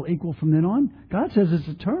and it's all equal from then on. God says it's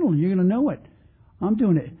eternal and you're going to know it. I'm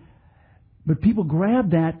doing it. But people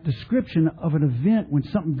grab that description of an event when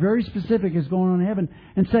something very specific is going on in heaven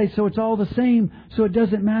and say, so it's all the same, so it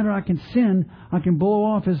doesn't matter, I can sin, I can blow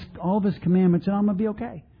off all of His commandments and I'm going to be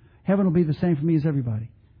okay. Heaven will be the same for me as everybody.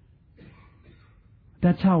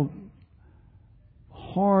 That's how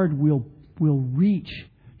hard we'll reach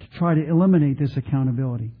to try to eliminate this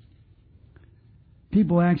accountability.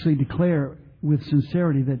 People actually declare with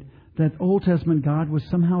sincerity that Old Testament God was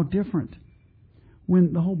somehow different,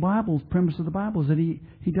 when the whole premise of the Bible is that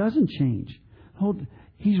He doesn't change.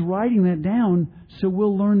 He's writing that down so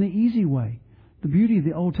we'll learn the easy way. The beauty of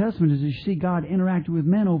the Old Testament is you see God interacting with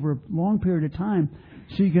men over a long period of time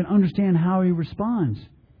so you can understand how He responds.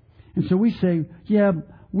 And so we say, yeah,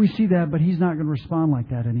 we see that, but He's not going to respond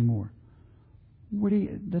like that anymore.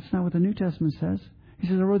 That's not what the New Testament says. He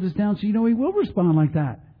says, I wrote this down so you know He will respond like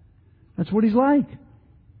that. That's what He's like.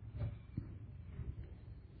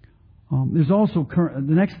 There's also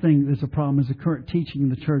the next thing that's a problem is the current teaching in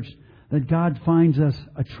the church that God finds us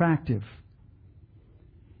attractive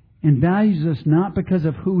and values us not because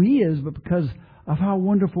of who He is, but because of how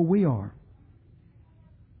wonderful we are.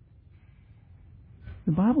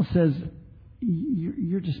 The Bible says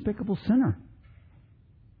you're a despicable sinner.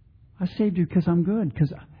 I saved you because I'm good,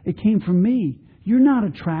 because it came from me. You're not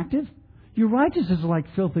attractive. Your righteousness is like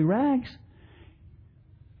filthy rags.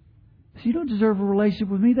 So you don't deserve a relationship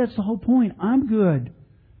with me. That's the whole point. I'm good.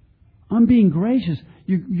 I'm being gracious.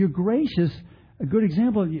 You're gracious. A good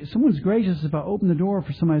example, someone's gracious if I open the door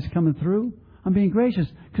for somebody that's coming through. I'm being gracious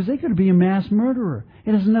because they could be a mass murderer.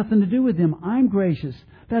 It has nothing to do with them. I'm gracious.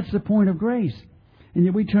 That's the point of grace. And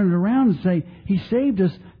yet we turn it around and say, He saved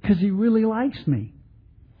us because He really likes me.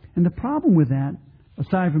 And the problem with that,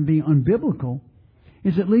 aside from being unbiblical,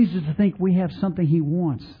 is it leads us to think we have something He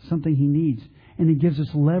wants, something He needs, and He gives us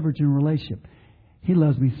leverage in a relationship. He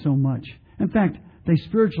loves me so much. In fact, they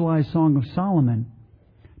spiritualize Song of Solomon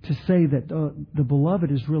to say that the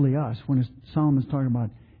beloved is really us, when Solomon's talking about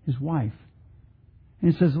his wife.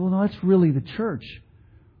 And it says, well, no, that's really the church.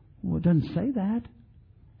 Well, it doesn't say that.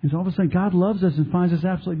 And so all of a sudden, God loves us and finds us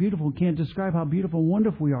absolutely beautiful and can't describe how beautiful and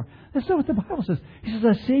wonderful we are. That's not what the Bible says. He says,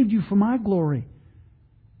 I saved you for my glory.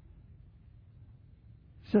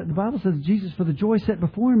 So the Bible says Jesus, for the joy set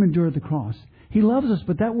before Him, endured the cross. He loves us,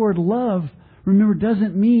 but that word love, remember,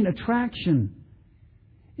 doesn't mean attraction.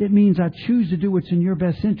 It means I choose to do what's in your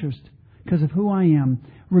best interest because of who I am,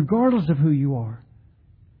 regardless of who you are.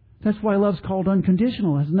 That's why love's called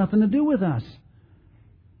unconditional. It has nothing to do with us.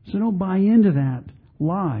 So don't buy into that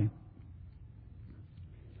lie.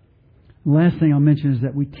 The last thing I'll mention is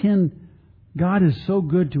that God is so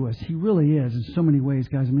good to us. He really is in so many ways,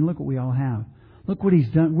 guys. I mean, look what we all have. Look what He's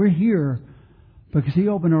done. We're here because He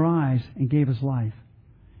opened our eyes and gave us life.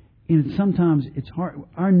 And sometimes it's hard.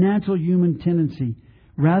 Our natural human tendency,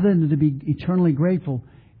 rather than to be eternally grateful,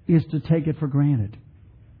 is to take it for granted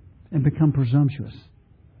and become presumptuous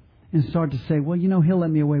and start to say, well, He'll let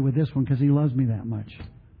me away with this one because He loves me that much.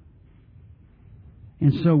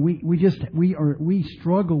 And so we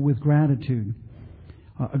struggle with gratitude.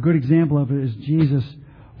 A good example of it is Jesus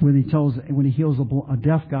when He heals a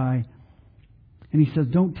deaf guy, and He says,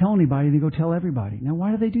 "Don't tell anybody." They go tell everybody. Now,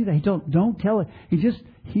 why do they do that? Don't tell it. He just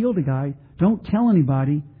healed a guy. Don't tell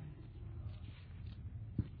anybody.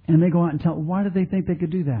 And they go out and tell. Why do they think they could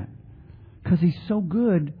do that? Because He's so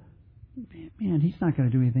good. Man, He's not going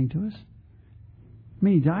to do anything to us. I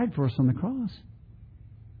mean, He died for us on the cross.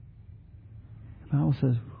 The Bible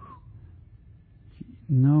says,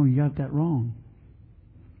 no, you got that wrong.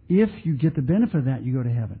 If you get the benefit of that, you go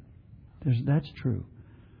to heaven. That's true.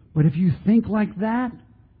 But if you think like that,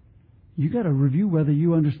 you got to review whether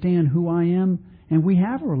you understand who I am and we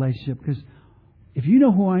have a relationship. Because if you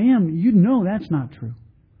know who I am, you know that's not true.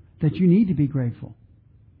 That you need to be grateful.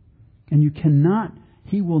 And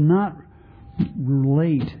He will not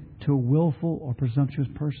relate to a willful or presumptuous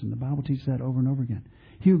person. The Bible teaches that over and over again.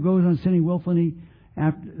 He who goes on sinning willfully,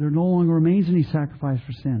 there no longer remains any sacrifice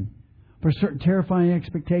for sin, but a certain terrifying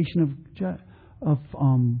expectation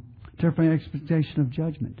of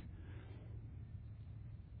judgment.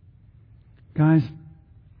 Guys,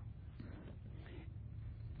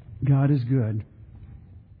 God is good.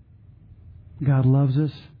 God loves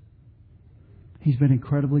us. He's been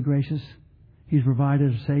incredibly gracious. He's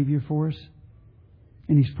provided a Savior for us.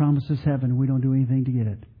 And He's promised us heaven. We don't do anything to get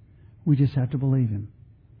it. We just have to believe Him.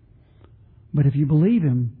 But if you believe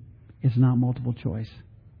Him, it's not multiple choice.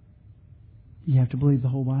 You have to believe the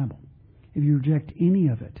whole Bible. If you reject any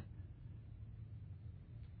of it,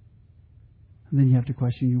 then you have to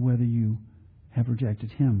question you whether you have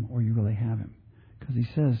rejected Him or you really have Him. Because He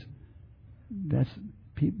says,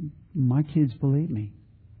 my kids believe me.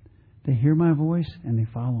 They hear my voice and they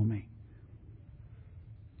follow me.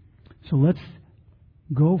 So let's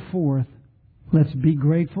go forth. Let's be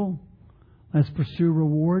grateful. Let's pursue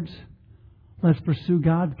rewards. Let's pursue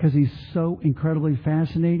God because He's so incredibly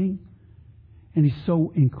fascinating and He's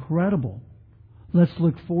so incredible. Let's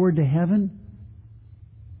look forward to heaven.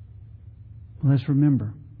 Let's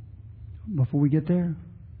remember, before we get there,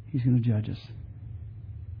 He's going to judge us.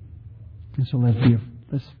 And so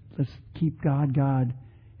let's keep God God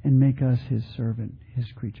and make us His servant, His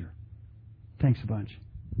creature. Thanks a bunch.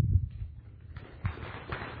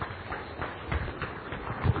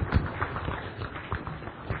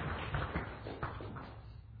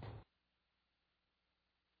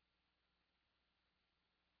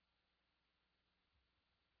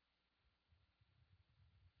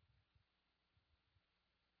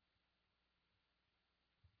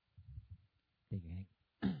 Thank you,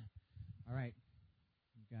 Hank. All right.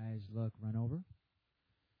 You guys run over.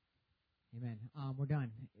 Amen. We're done.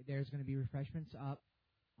 There's going to be refreshments up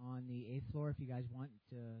on the 8th floor. If you guys want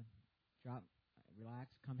to drop,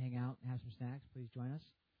 relax, come hang out, have some snacks, please join us.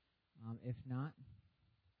 If not,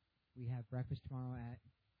 we have breakfast tomorrow at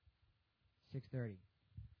 6:30.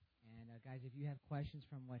 And guys, if you have questions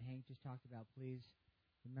from what Hank just talked about, please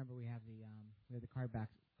remember we have the card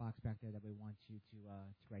box back there that we want you to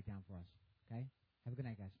write down for us. Okay? Have a good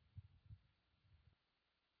night, guys.